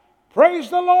 Praise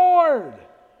the Lord.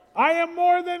 I am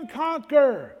more than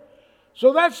conqueror.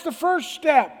 So that's the first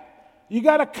step. You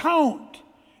got to count.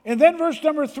 And then verse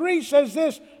number 3 says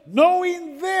this,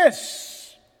 knowing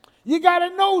this. You got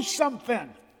to know something.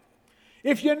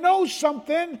 If you know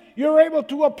something, you're able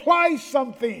to apply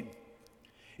something.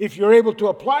 If you're able to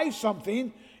apply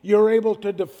something, you're able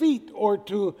to defeat or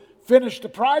to finish the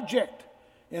project.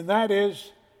 And that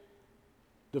is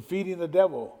defeating the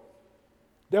devil.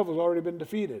 The devil's already been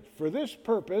defeated. For this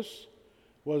purpose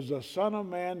was the Son of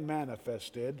Man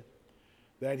manifested,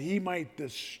 that he might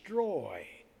destroy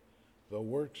the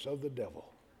works of the devil.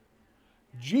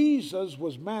 Jesus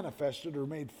was manifested or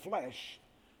made flesh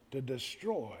to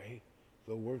destroy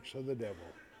the works of the devil.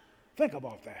 Think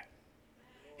about that.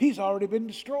 He's already been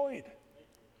destroyed.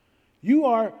 You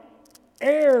are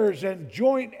heirs and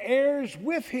joint heirs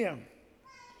with him.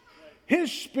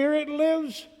 His Spirit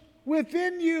lives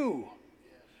within you.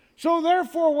 So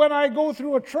therefore, when I go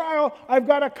through a trial, I've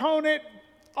got to count it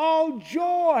all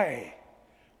joy.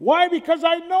 Why? Because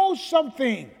I know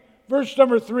something. Verse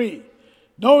number 3.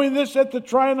 Knowing this, that the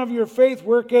trying of your faith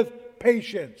worketh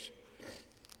patience.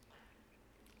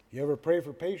 You ever pray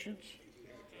for patience?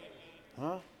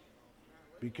 Huh?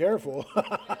 Be careful.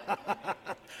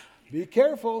 Be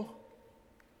careful.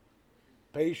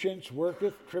 Patience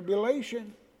worketh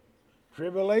tribulation.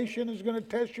 Tribulation is going to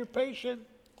test your patience.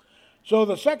 So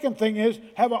the second thing is,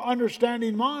 have an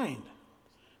understanding mind.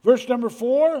 Verse number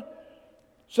 4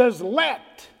 says,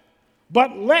 let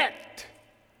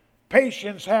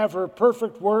patience have her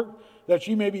perfect work, that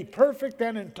she may be perfect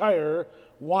and entire,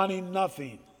 wanting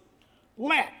nothing.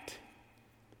 Let.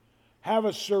 Have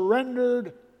a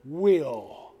surrendered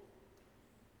will.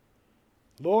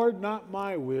 Lord, not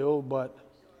my will, but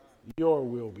your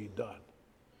will be done.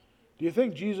 Do you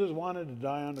think Jesus wanted to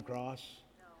die on the cross?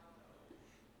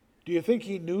 Do you think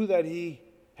he knew that he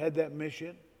had that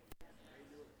mission?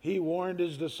 He warned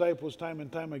his disciples time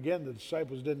and time again. The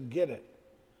disciples didn't get it.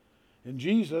 And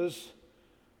Jesus,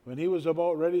 when he was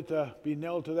about ready to be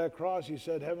nailed to that cross, he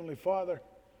said, Heavenly Father,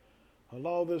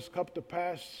 allow this cup to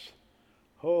pass.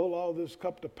 Oh, allow this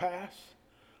cup to pass.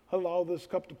 Allow this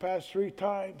cup to pass 3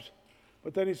 times.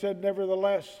 But then he said,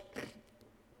 nevertheless,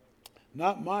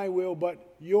 not my will,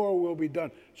 but your will be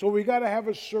done. So we got to have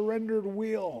a surrendered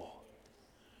will.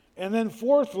 And then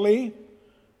fourthly,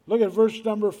 look at verse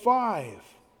number 5.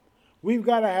 We've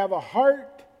got to have a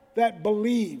heart that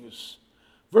believes.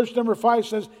 Verse number 5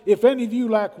 says, if any of you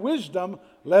lack wisdom,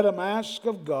 let him ask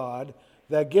of God,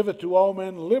 that giveth to all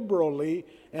men liberally,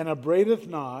 and upbraideth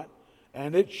not,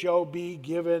 and it shall be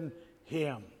given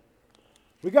him.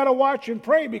 We got to watch and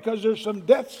pray, because there's some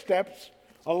death steps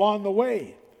along the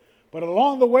way. But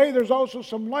along the way, there's also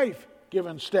some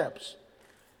life-giving steps.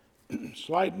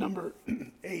 Slide number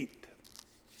 8.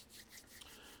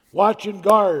 Watch and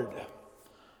guard.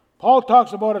 Paul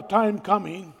talks about a time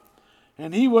coming,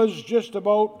 and he was just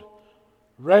about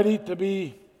ready to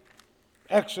be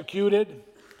executed.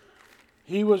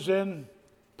 He was in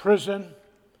prison,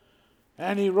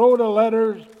 and he wrote a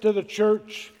letter to the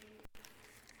church.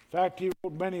 In fact, he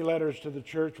wrote many letters to the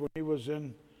church when he was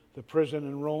in the prison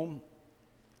in Rome.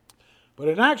 But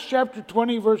in Acts chapter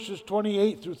 20, verses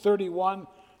 28 through 31,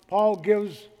 Paul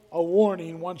gives a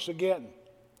warning once again.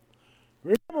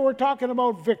 Remember, we're talking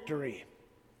about victory.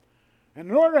 And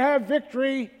in order to have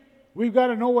victory, we've got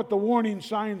to know what the warning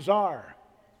signs are.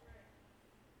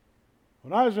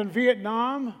 When I was in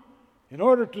Vietnam, in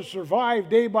order to survive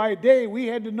day by day, we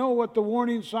had to know what the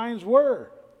warning signs were.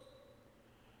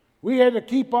 We had to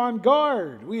keep on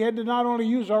guard. We had to not only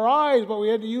use our eyes, but we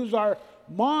had to use our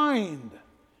mind.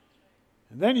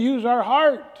 And then use our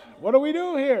heart. What do we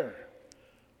do here?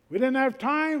 We didn't have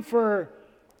time for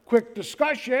quick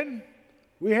discussion.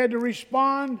 We had to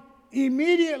respond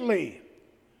immediately.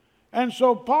 And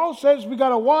so Paul says we got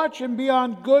to watch and be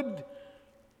on good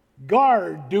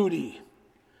guard duty,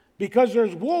 because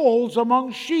there's wolves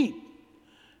among sheep.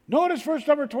 Notice verse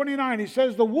number 29. He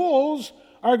says the wolves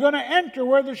are going to enter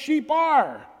where the sheep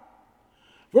are.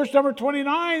 Verse number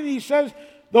 29, he says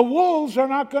the wolves are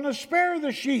not going to spare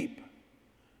the sheep.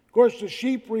 Of course, the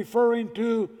sheep referring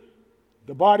to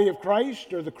the body of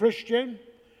Christ or the Christian,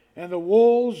 and the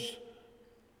wolves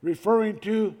referring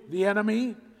to the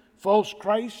enemy, false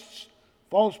Christs,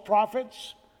 false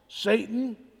prophets,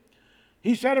 Satan.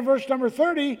 He said in verse number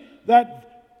 30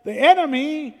 that the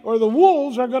enemy or the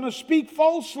wolves are going to speak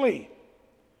falsely.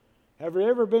 Have you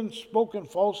ever been spoken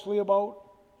falsely about?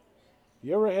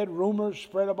 You ever had rumors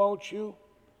spread about you?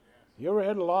 You ever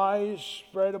had lies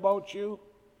spread about you?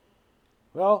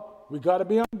 Well, we've got to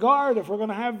be on guard. If we're going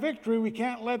to have victory, we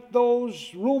can't let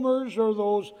those rumors or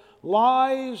those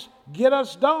lies get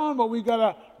us down, but we've got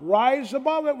to rise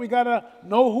above it. We've got to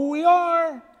know who we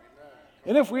are.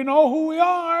 And if we know who we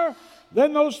are,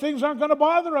 then those things aren't going to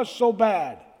bother us so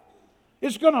bad.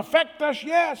 It's going to affect us,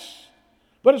 yes,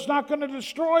 but it's not going to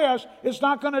destroy us. It's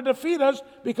not going to defeat us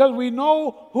because we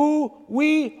know who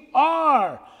we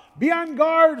are. Be on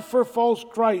guard for false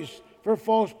Christ, for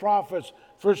false prophets,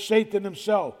 for Satan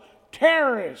himself.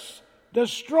 Terrorists,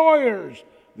 destroyers,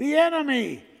 the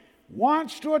enemy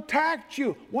wants to attack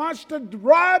you, wants to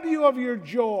rob you of your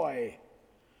joy,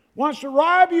 wants to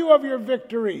rob you of your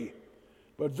victory.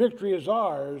 But victory is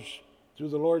ours through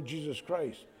the Lord Jesus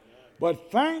Christ.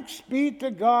 But thanks be to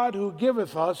God who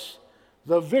giveth us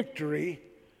the victory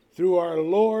through our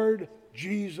Lord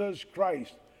Jesus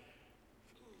Christ.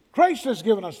 Christ has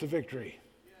given us the victory.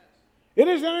 It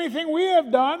isn't anything we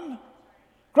have done.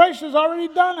 Christ has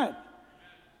already done it.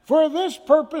 For this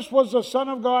purpose was the Son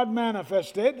of God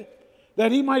manifested,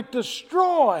 that he might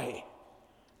destroy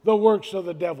the works of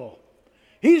the devil.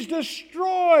 He's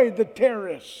destroyed the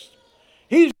terrorists.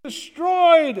 He's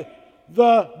destroyed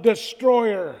the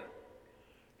destroyer.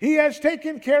 He has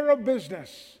taken care of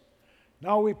business.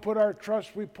 Now we put our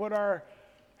trust, we put our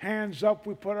hands up,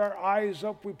 we put our eyes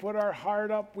up, we put our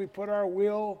heart up, we put our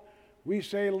will. We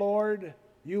say, Lord,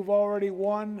 you've already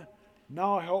won.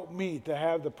 Now help me to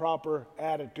have the proper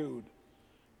attitude.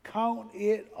 Count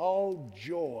it all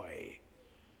joy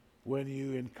when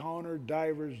you encounter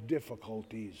divers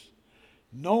difficulties,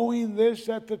 knowing this,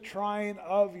 that the trying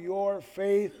of your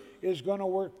faith is going to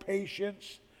work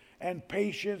patience, and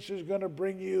patience is going to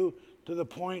bring you to the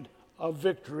point of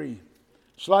victory.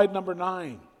 Slide number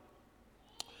 9.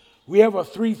 We have a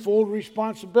threefold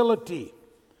responsibility.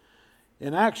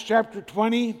 In Acts chapter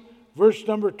 20, verse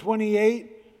number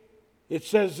 28, it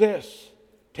says this: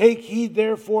 Take heed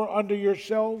therefore unto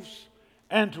yourselves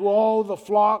and to all the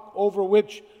flock over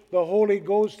which the Holy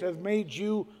Ghost hath made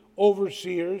you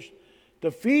overseers,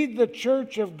 to feed the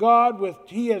church of God which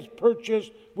he has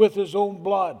purchased with his own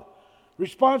blood.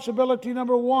 Responsibility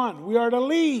number 1, we are to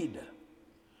lead.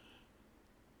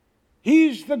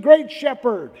 He's the great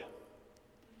shepherd.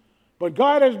 But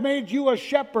God has made you a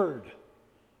shepherd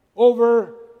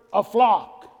over a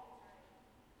flock.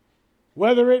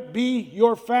 Whether it be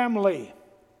your family,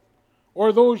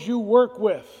 or those you work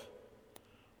with,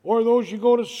 or those you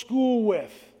go to school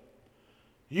with,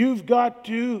 you've got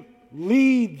to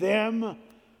lead them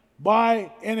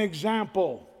by an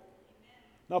example.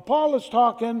 Now, Paul is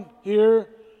talking here,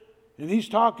 and he's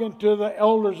talking to the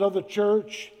elders of the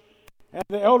church. And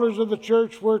the elders of the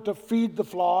church were to feed the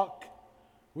flock.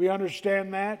 We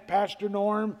understand that. Pastor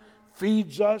Norm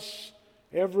feeds us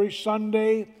every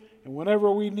Sunday. And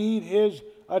whenever we need his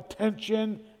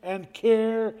attention and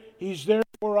care, he's there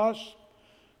for us.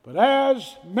 But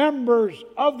as members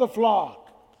of the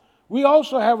flock, we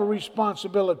also have a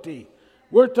responsibility.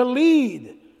 We're to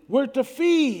lead. We're to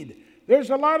feed. There's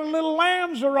a lot of little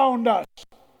lambs around us.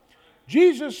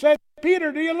 Jesus said,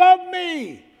 Peter, do you love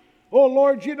me? Oh,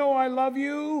 Lord, you know I love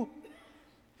you.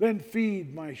 Then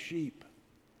feed my sheep.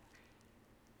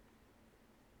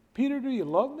 Peter, do you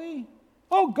love me?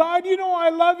 Oh, God, you know I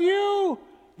love you.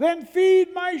 Then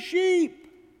feed my sheep.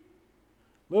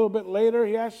 A little bit later,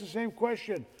 he asked the same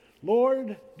question.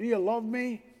 Lord, do you love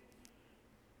me?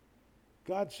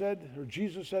 God said, or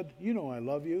Jesus said, you know I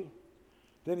love you.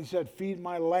 Then he said, feed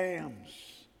my lambs.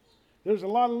 There's a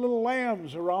lot of little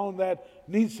lambs around that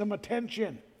need some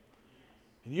attention.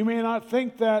 And you may not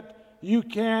think that you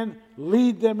can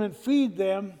lead them and feed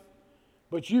them,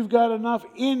 but you've got enough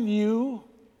in you.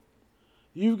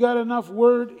 You've got enough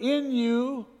word in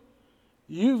you.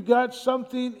 You've got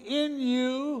something in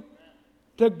you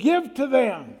to give to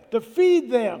them, to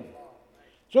feed them.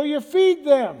 So you feed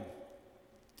them.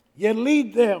 You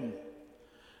lead them.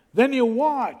 Then you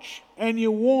watch and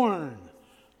you warn.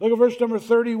 Look at verse number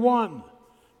 31.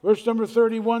 Verse number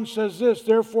 31 says this,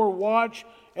 therefore watch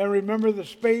and remember the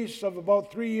space of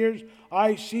about 3 years.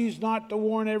 I cease not to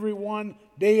warn everyone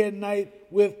day and night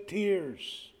with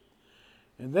tears.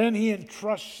 And then he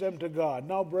entrusts them to God.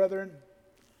 Now, brethren,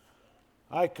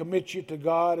 I commit you to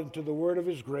God and to the word of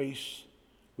his grace,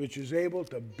 which is able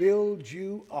to build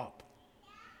you up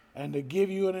and to give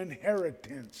you an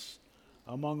inheritance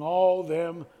among all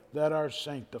them that are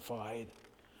sanctified.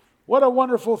 What a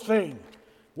wonderful thing.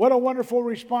 What a wonderful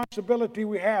responsibility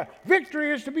we have.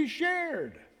 Victory is to be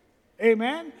shared.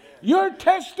 Amen? Your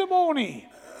testimony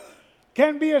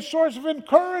can be a source of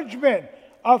encouragement,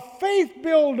 a faith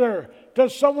builder to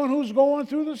someone who's going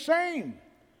through the same.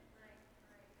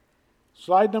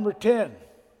 Slide number 10.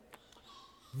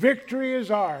 Victory is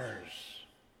ours.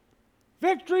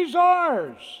 Victory's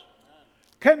ours.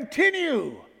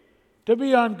 Continue to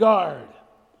be on guard.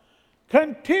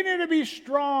 Continue to be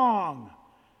strong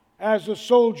as a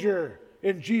soldier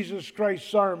in Jesus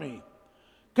Christ's army.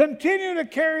 Continue to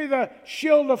carry the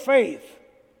shield of faith,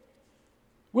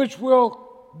 which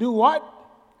will do what?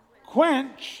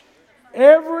 Quench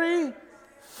every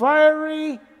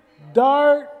fiery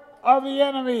dart of the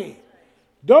enemy.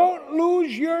 Don't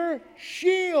lose your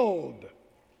shield.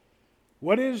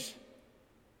 What is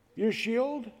your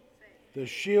shield? The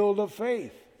shield of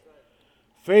faith.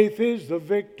 Faith is the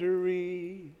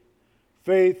victory.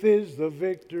 Faith is the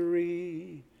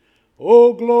victory.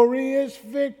 Oh, glorious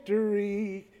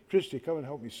victory. Christy, come and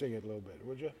help me sing it a little bit,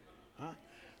 would you? Huh?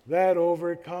 That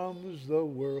overcomes the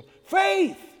world.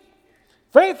 Faith!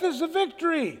 Faith is the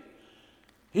victory.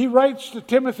 He writes to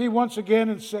Timothy once again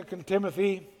in 2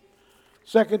 Timothy.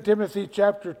 2 Timothy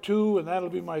chapter 2, and that'll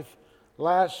be my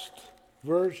last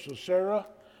verse. So Sarah,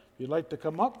 if you'd like to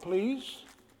come up, please.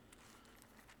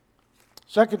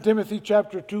 2 Timothy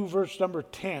chapter 2, verse number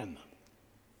 10.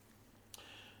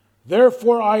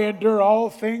 Therefore I endure all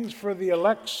things for the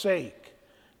elect's sake,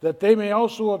 that they may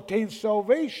also obtain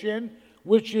salvation,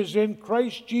 which is in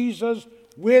Christ Jesus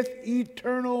with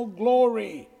eternal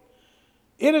glory.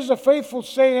 It is a faithful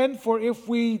saying, for if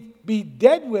we be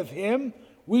dead with him,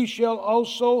 we shall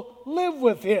also live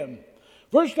with him.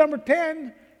 Verse number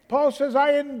 10, Paul says,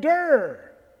 I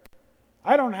endure.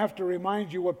 I don't have to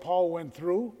remind you what Paul went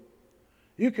through.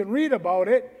 You can read about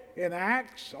it in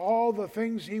Acts, all the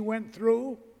things he went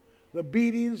through, the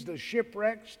beatings, the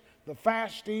shipwrecks, the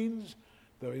fastings,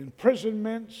 the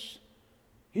imprisonments.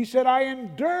 He said, I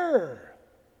endure.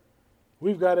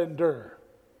 We've got to endure.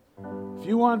 If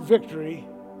you want victory,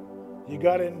 you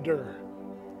got to endure.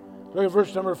 Look at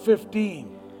verse number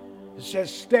 15. It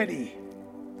says steady.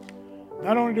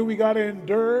 Not only do we got to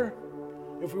endure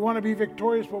if we want to be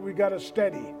victorious, but we got to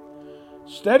steady.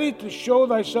 Steady to show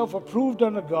thyself approved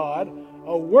unto God,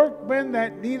 a workman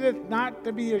that needeth not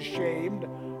to be ashamed,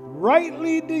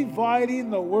 rightly dividing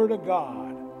the word of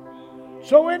God.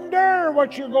 So endure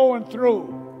what you're going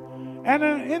through. And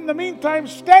in the meantime,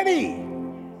 steady.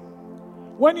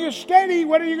 When you're steady,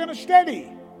 what are you going to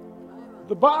steady?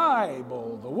 The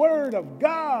Bible, the Word of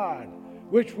God,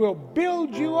 which will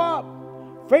build you up.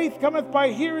 Faith cometh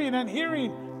by hearing, and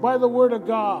hearing by the Word of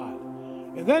God.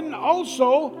 And then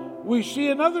also, we see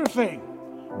another thing.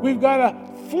 We've got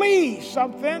to flee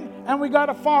something, and we got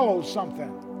to follow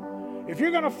something. If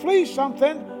you're going to flee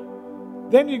something,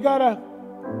 then you got to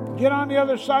get on the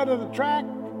other side of the track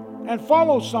and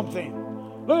follow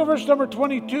something. Look at verse number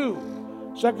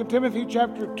 22. 2 Timothy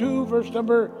chapter 2, verse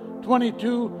number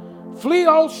 22. Flee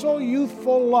also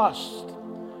youthful lust,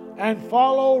 and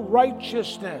follow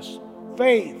righteousness,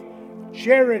 faith,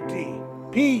 charity,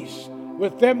 peace,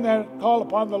 with them that call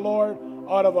upon the Lord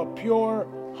out of a pure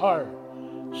heart.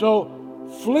 So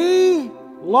flee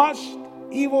lust,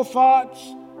 evil thoughts,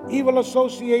 evil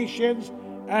associations,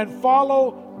 and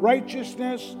follow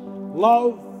righteousness,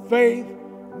 love, faith,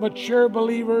 mature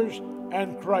believers,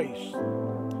 and Christ.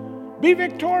 Be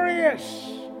victorious.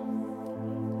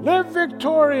 Live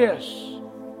victorious.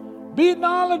 Be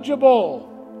knowledgeable.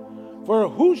 For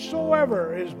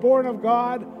whosoever is born of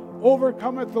God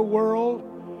overcometh the world,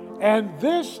 and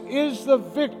this is the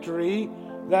victory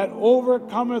that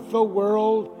overcometh the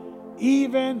world,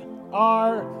 even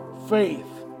our faith.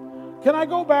 Can I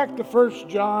go back to 1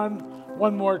 John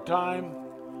one more time?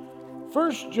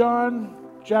 1 John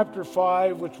chapter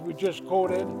 5, which we just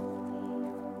quoted,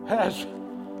 has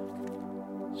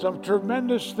some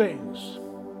tremendous things.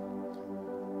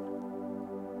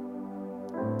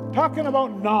 Talking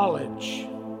about knowledge.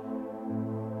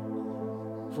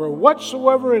 For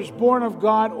whatsoever is born of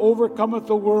God overcometh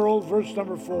the world, verse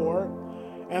number 4.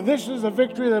 And this is the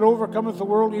victory that overcometh the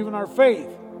world, even our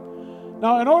faith.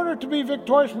 Now, in order to be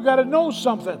victorious, we've got to know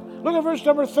something. Look at verse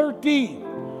number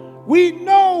 13. We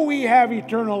know we have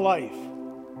eternal life.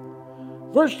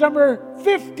 Verse number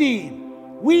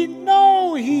 15. We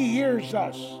know He hears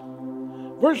us.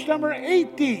 Verse number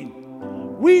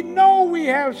 18. We know we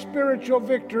have spiritual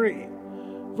victory.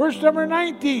 Verse number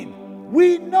 19.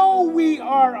 We know we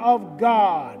are of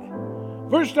God.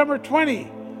 Verse number 20.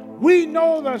 We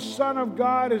know the Son of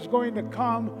God is going to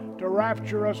come to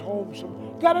rapture us home. So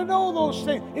got to know those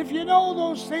things. If you know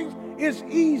those things, it's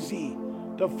easy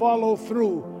to follow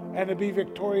through and to be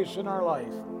victorious in our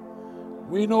life.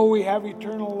 We know we have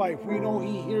eternal life. We know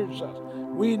He hears us.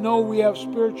 We know we have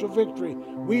spiritual victory.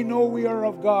 We know we are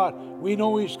of God. We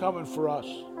know He's coming for us.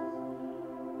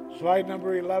 Slide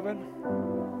number 11.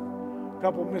 A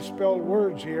couple misspelled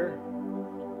words here.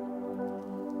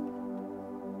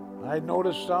 I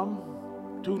noticed some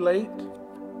too late.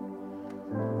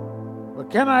 But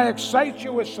can I excite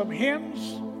you with some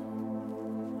hymns?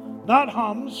 Not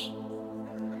hums.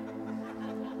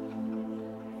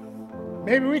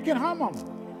 Maybe we can hum them,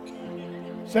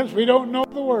 since we don't know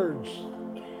the words.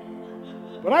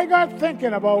 But I got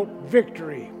thinking about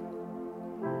victory.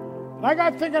 And I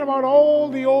got thinking about all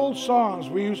the old songs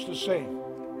we used to sing.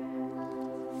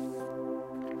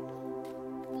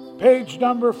 Page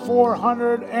number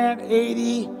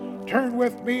 480. Turn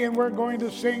with me and we're going to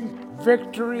sing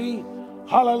Victory.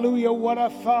 Hallelujah, what a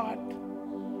thought.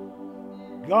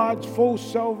 God's full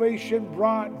salvation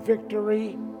brought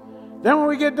victory. Then when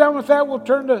we get done with that, we'll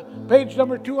turn to page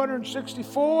number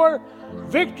 264.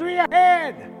 Victory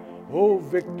ahead. Oh,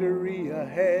 victory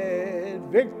ahead,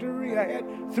 victory ahead.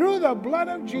 Through the blood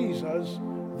of Jesus,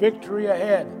 victory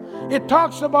ahead. It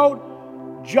talks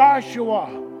about Joshua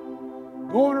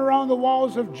going around the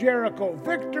walls of Jericho.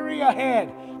 Victory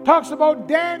ahead. Talks about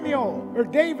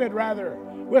David rather,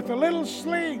 with a little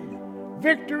sling.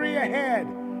 Victory ahead.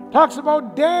 Talks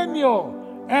about Daniel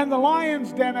and the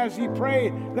lion's den as he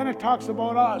prayed. Then it talks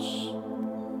about us.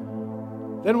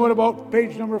 Then what about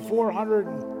page number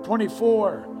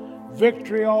 424?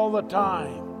 Victory all the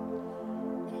time.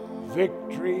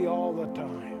 Victory all the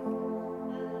time.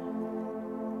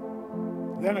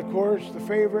 Then, of course, the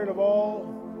favorite of all,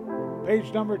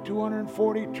 page number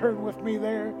 240. Turn with me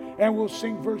there, and we'll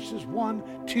sing verses 1,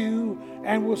 2,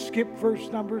 and we'll skip verse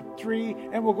number 3,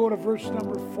 and we'll go to verse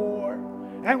number 4.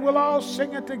 And we'll all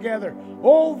sing it together.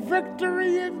 Oh,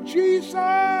 victory in Jesus,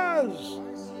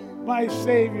 my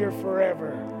Savior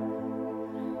forever.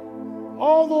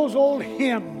 All those old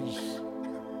hymns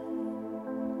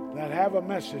that have a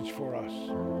message for us.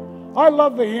 I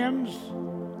love the hymns.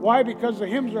 Why? Because the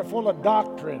hymns are full of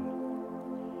doctrine.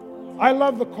 I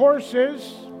love the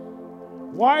choruses.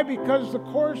 Why? Because the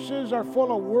choruses are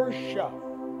full of worship.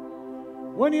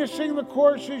 When you sing the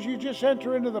choruses, you just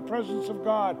enter into the presence of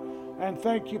God. And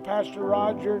thank you, Pastor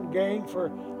Roger and gang,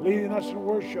 for leading us in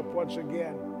worship once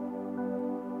again.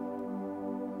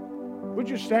 Would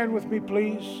you stand with me,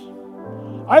 please?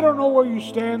 I don't know where you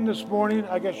stand this morning.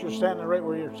 I guess you're standing right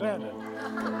where you're standing.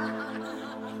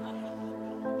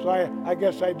 So I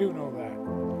guess I do know that.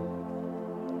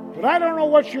 But I don't know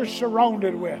what you're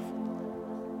surrounded with.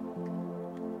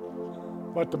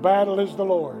 But the battle is the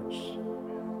Lord's.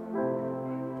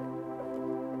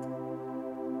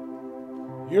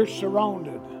 You're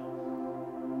surrounded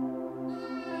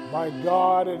by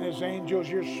God and His angels.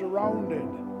 You're surrounded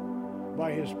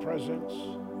by His presence.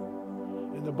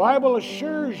 And the Bible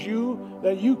assures you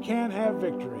that you can have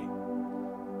victory.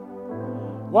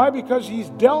 Why? Because He's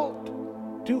dealt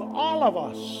to all of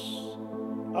us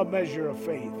a measure of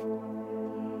faith.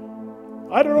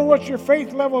 I don't know what your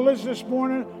faith level is this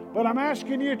morning, but I'm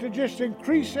asking you to just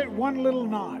increase it one little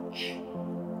notch.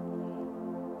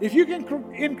 If you can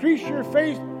increase your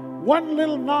faith one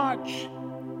little notch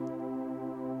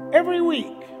every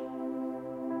week,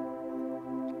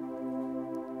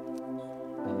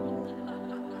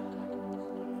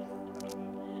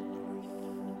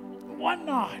 one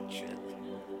notch.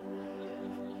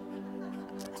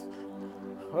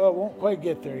 Well, it won't quite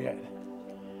get there yet.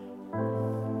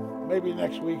 Maybe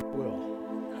next week it will.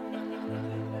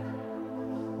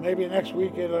 Maybe next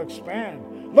week it'll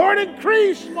expand. Lord,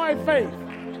 increase my faith.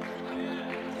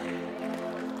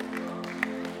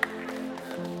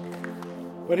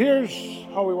 But here's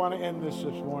how we want to end this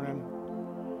morning.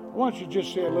 I want you to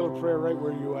just say a little prayer right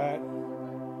where you're at,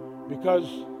 because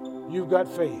you've got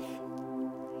faith.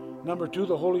 Number 2,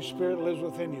 the Holy Spirit lives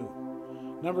within you.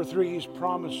 Number 3, He's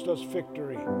promised us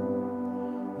victory.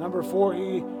 Number 4,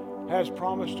 He has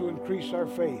promised to increase our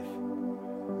faith.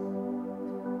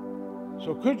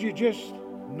 So could you just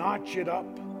notch it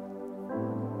up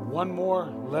one more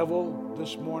level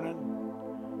this morning?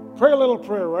 Pray a little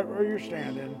prayer right where you're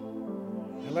standing,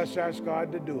 and let's ask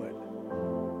God to do it.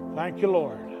 Thank you,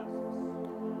 Lord.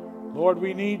 Lord,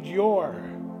 we need your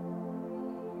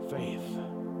faith.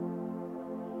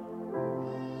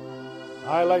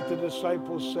 I, like the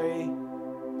disciples, say,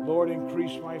 Lord,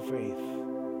 increase my faith.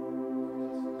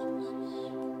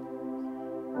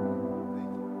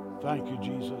 Thank you,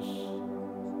 Jesus.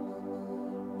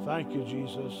 Thank you,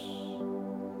 Jesus.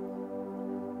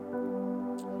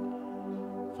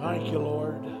 Thank you,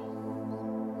 Lord.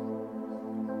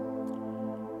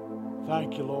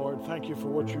 Thank you, Lord. Thank you for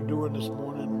what you're doing this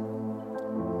morning.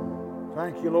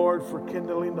 Thank you, Lord, for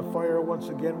kindling the fire once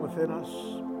again within us.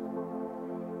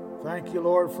 Thank you,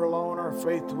 Lord, for allowing our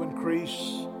faith to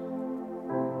increase.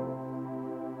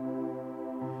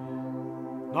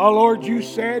 Now, Lord, you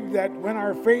said that when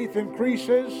our faith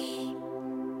increases,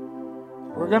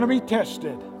 we're going to be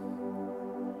tested.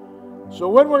 So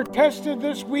when we're tested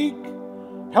this week,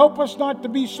 help us not to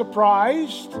be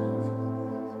surprised.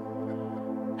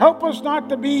 Help us not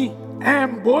to be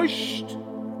ambushed,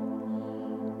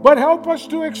 but help us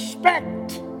to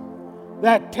expect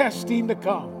that testing to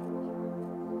come.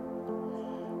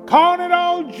 Count it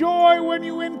all joy when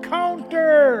you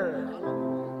encounter.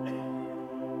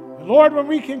 And Lord, when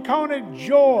we can count it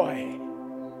joy,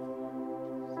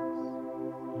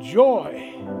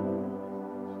 joy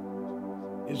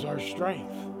is our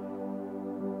strength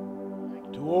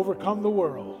to overcome the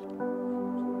world.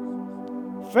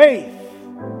 Faith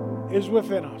is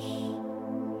within us.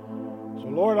 So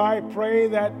Lord, I pray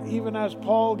that even as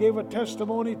Paul gave a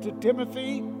testimony to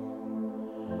Timothy,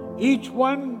 each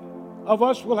one of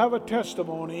us will have a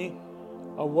testimony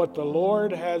of what the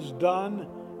Lord has done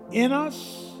in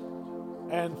us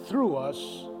and through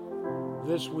us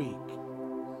this week.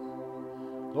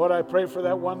 Lord, I pray for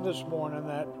that one this morning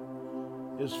that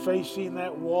is facing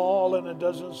that wall and it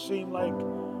doesn't seem like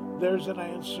there's an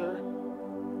answer.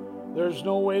 There's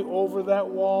no way over that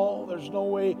wall. There's no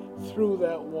way through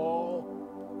that wall.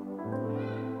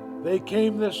 They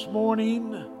came this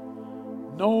morning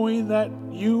knowing that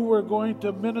you were going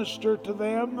to minister to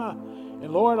them.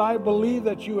 And Lord, I believe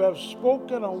that you have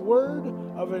spoken a word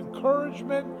of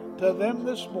encouragement to them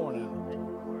this morning.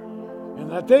 And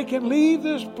that they can leave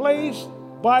this place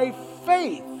by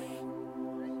faith,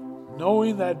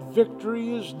 knowing that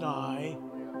victory is nigh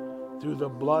through the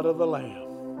blood of the Lamb.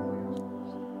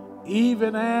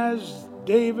 Even as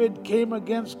David came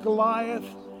against Goliath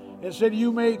and said,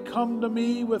 you may come to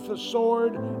me with a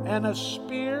sword and a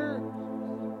spear,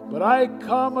 but I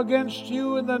come against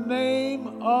you in the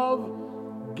name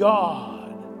of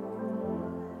God.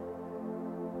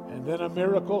 And then a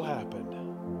miracle happened.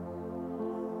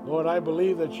 Lord, I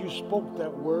believe that you spoke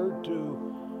that word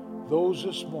to those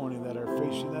this morning that are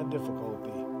facing that difficulty.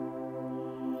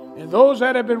 And those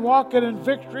that have been walking in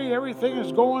victory, everything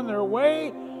is going their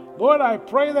way. Lord, I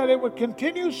pray that it would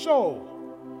continue so.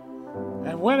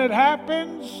 And when it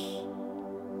happens,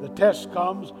 the test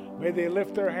comes, may they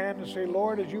lift their hand and say,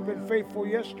 Lord, as you've been faithful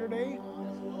yesterday,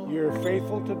 you're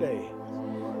faithful today.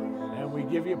 And we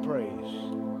give you praise.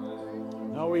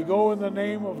 Now we go in the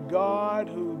name of God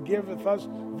who giveth us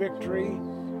victory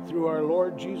through our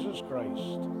Lord Jesus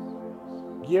Christ.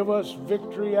 Give us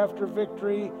victory after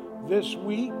victory this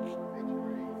week,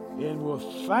 and we'll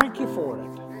thank you for it.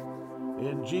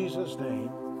 In Jesus'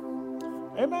 name,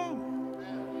 amen.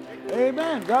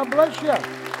 Amen. God bless you.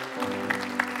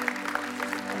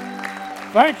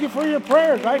 Thank you for your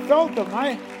prayers. I felt them.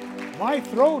 My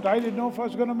throat, I didn't know if I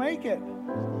was going to make it,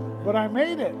 but I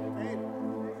made it.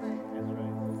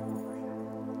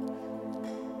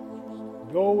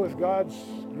 Go with God's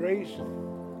grace.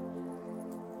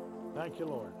 Thank you,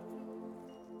 Lord.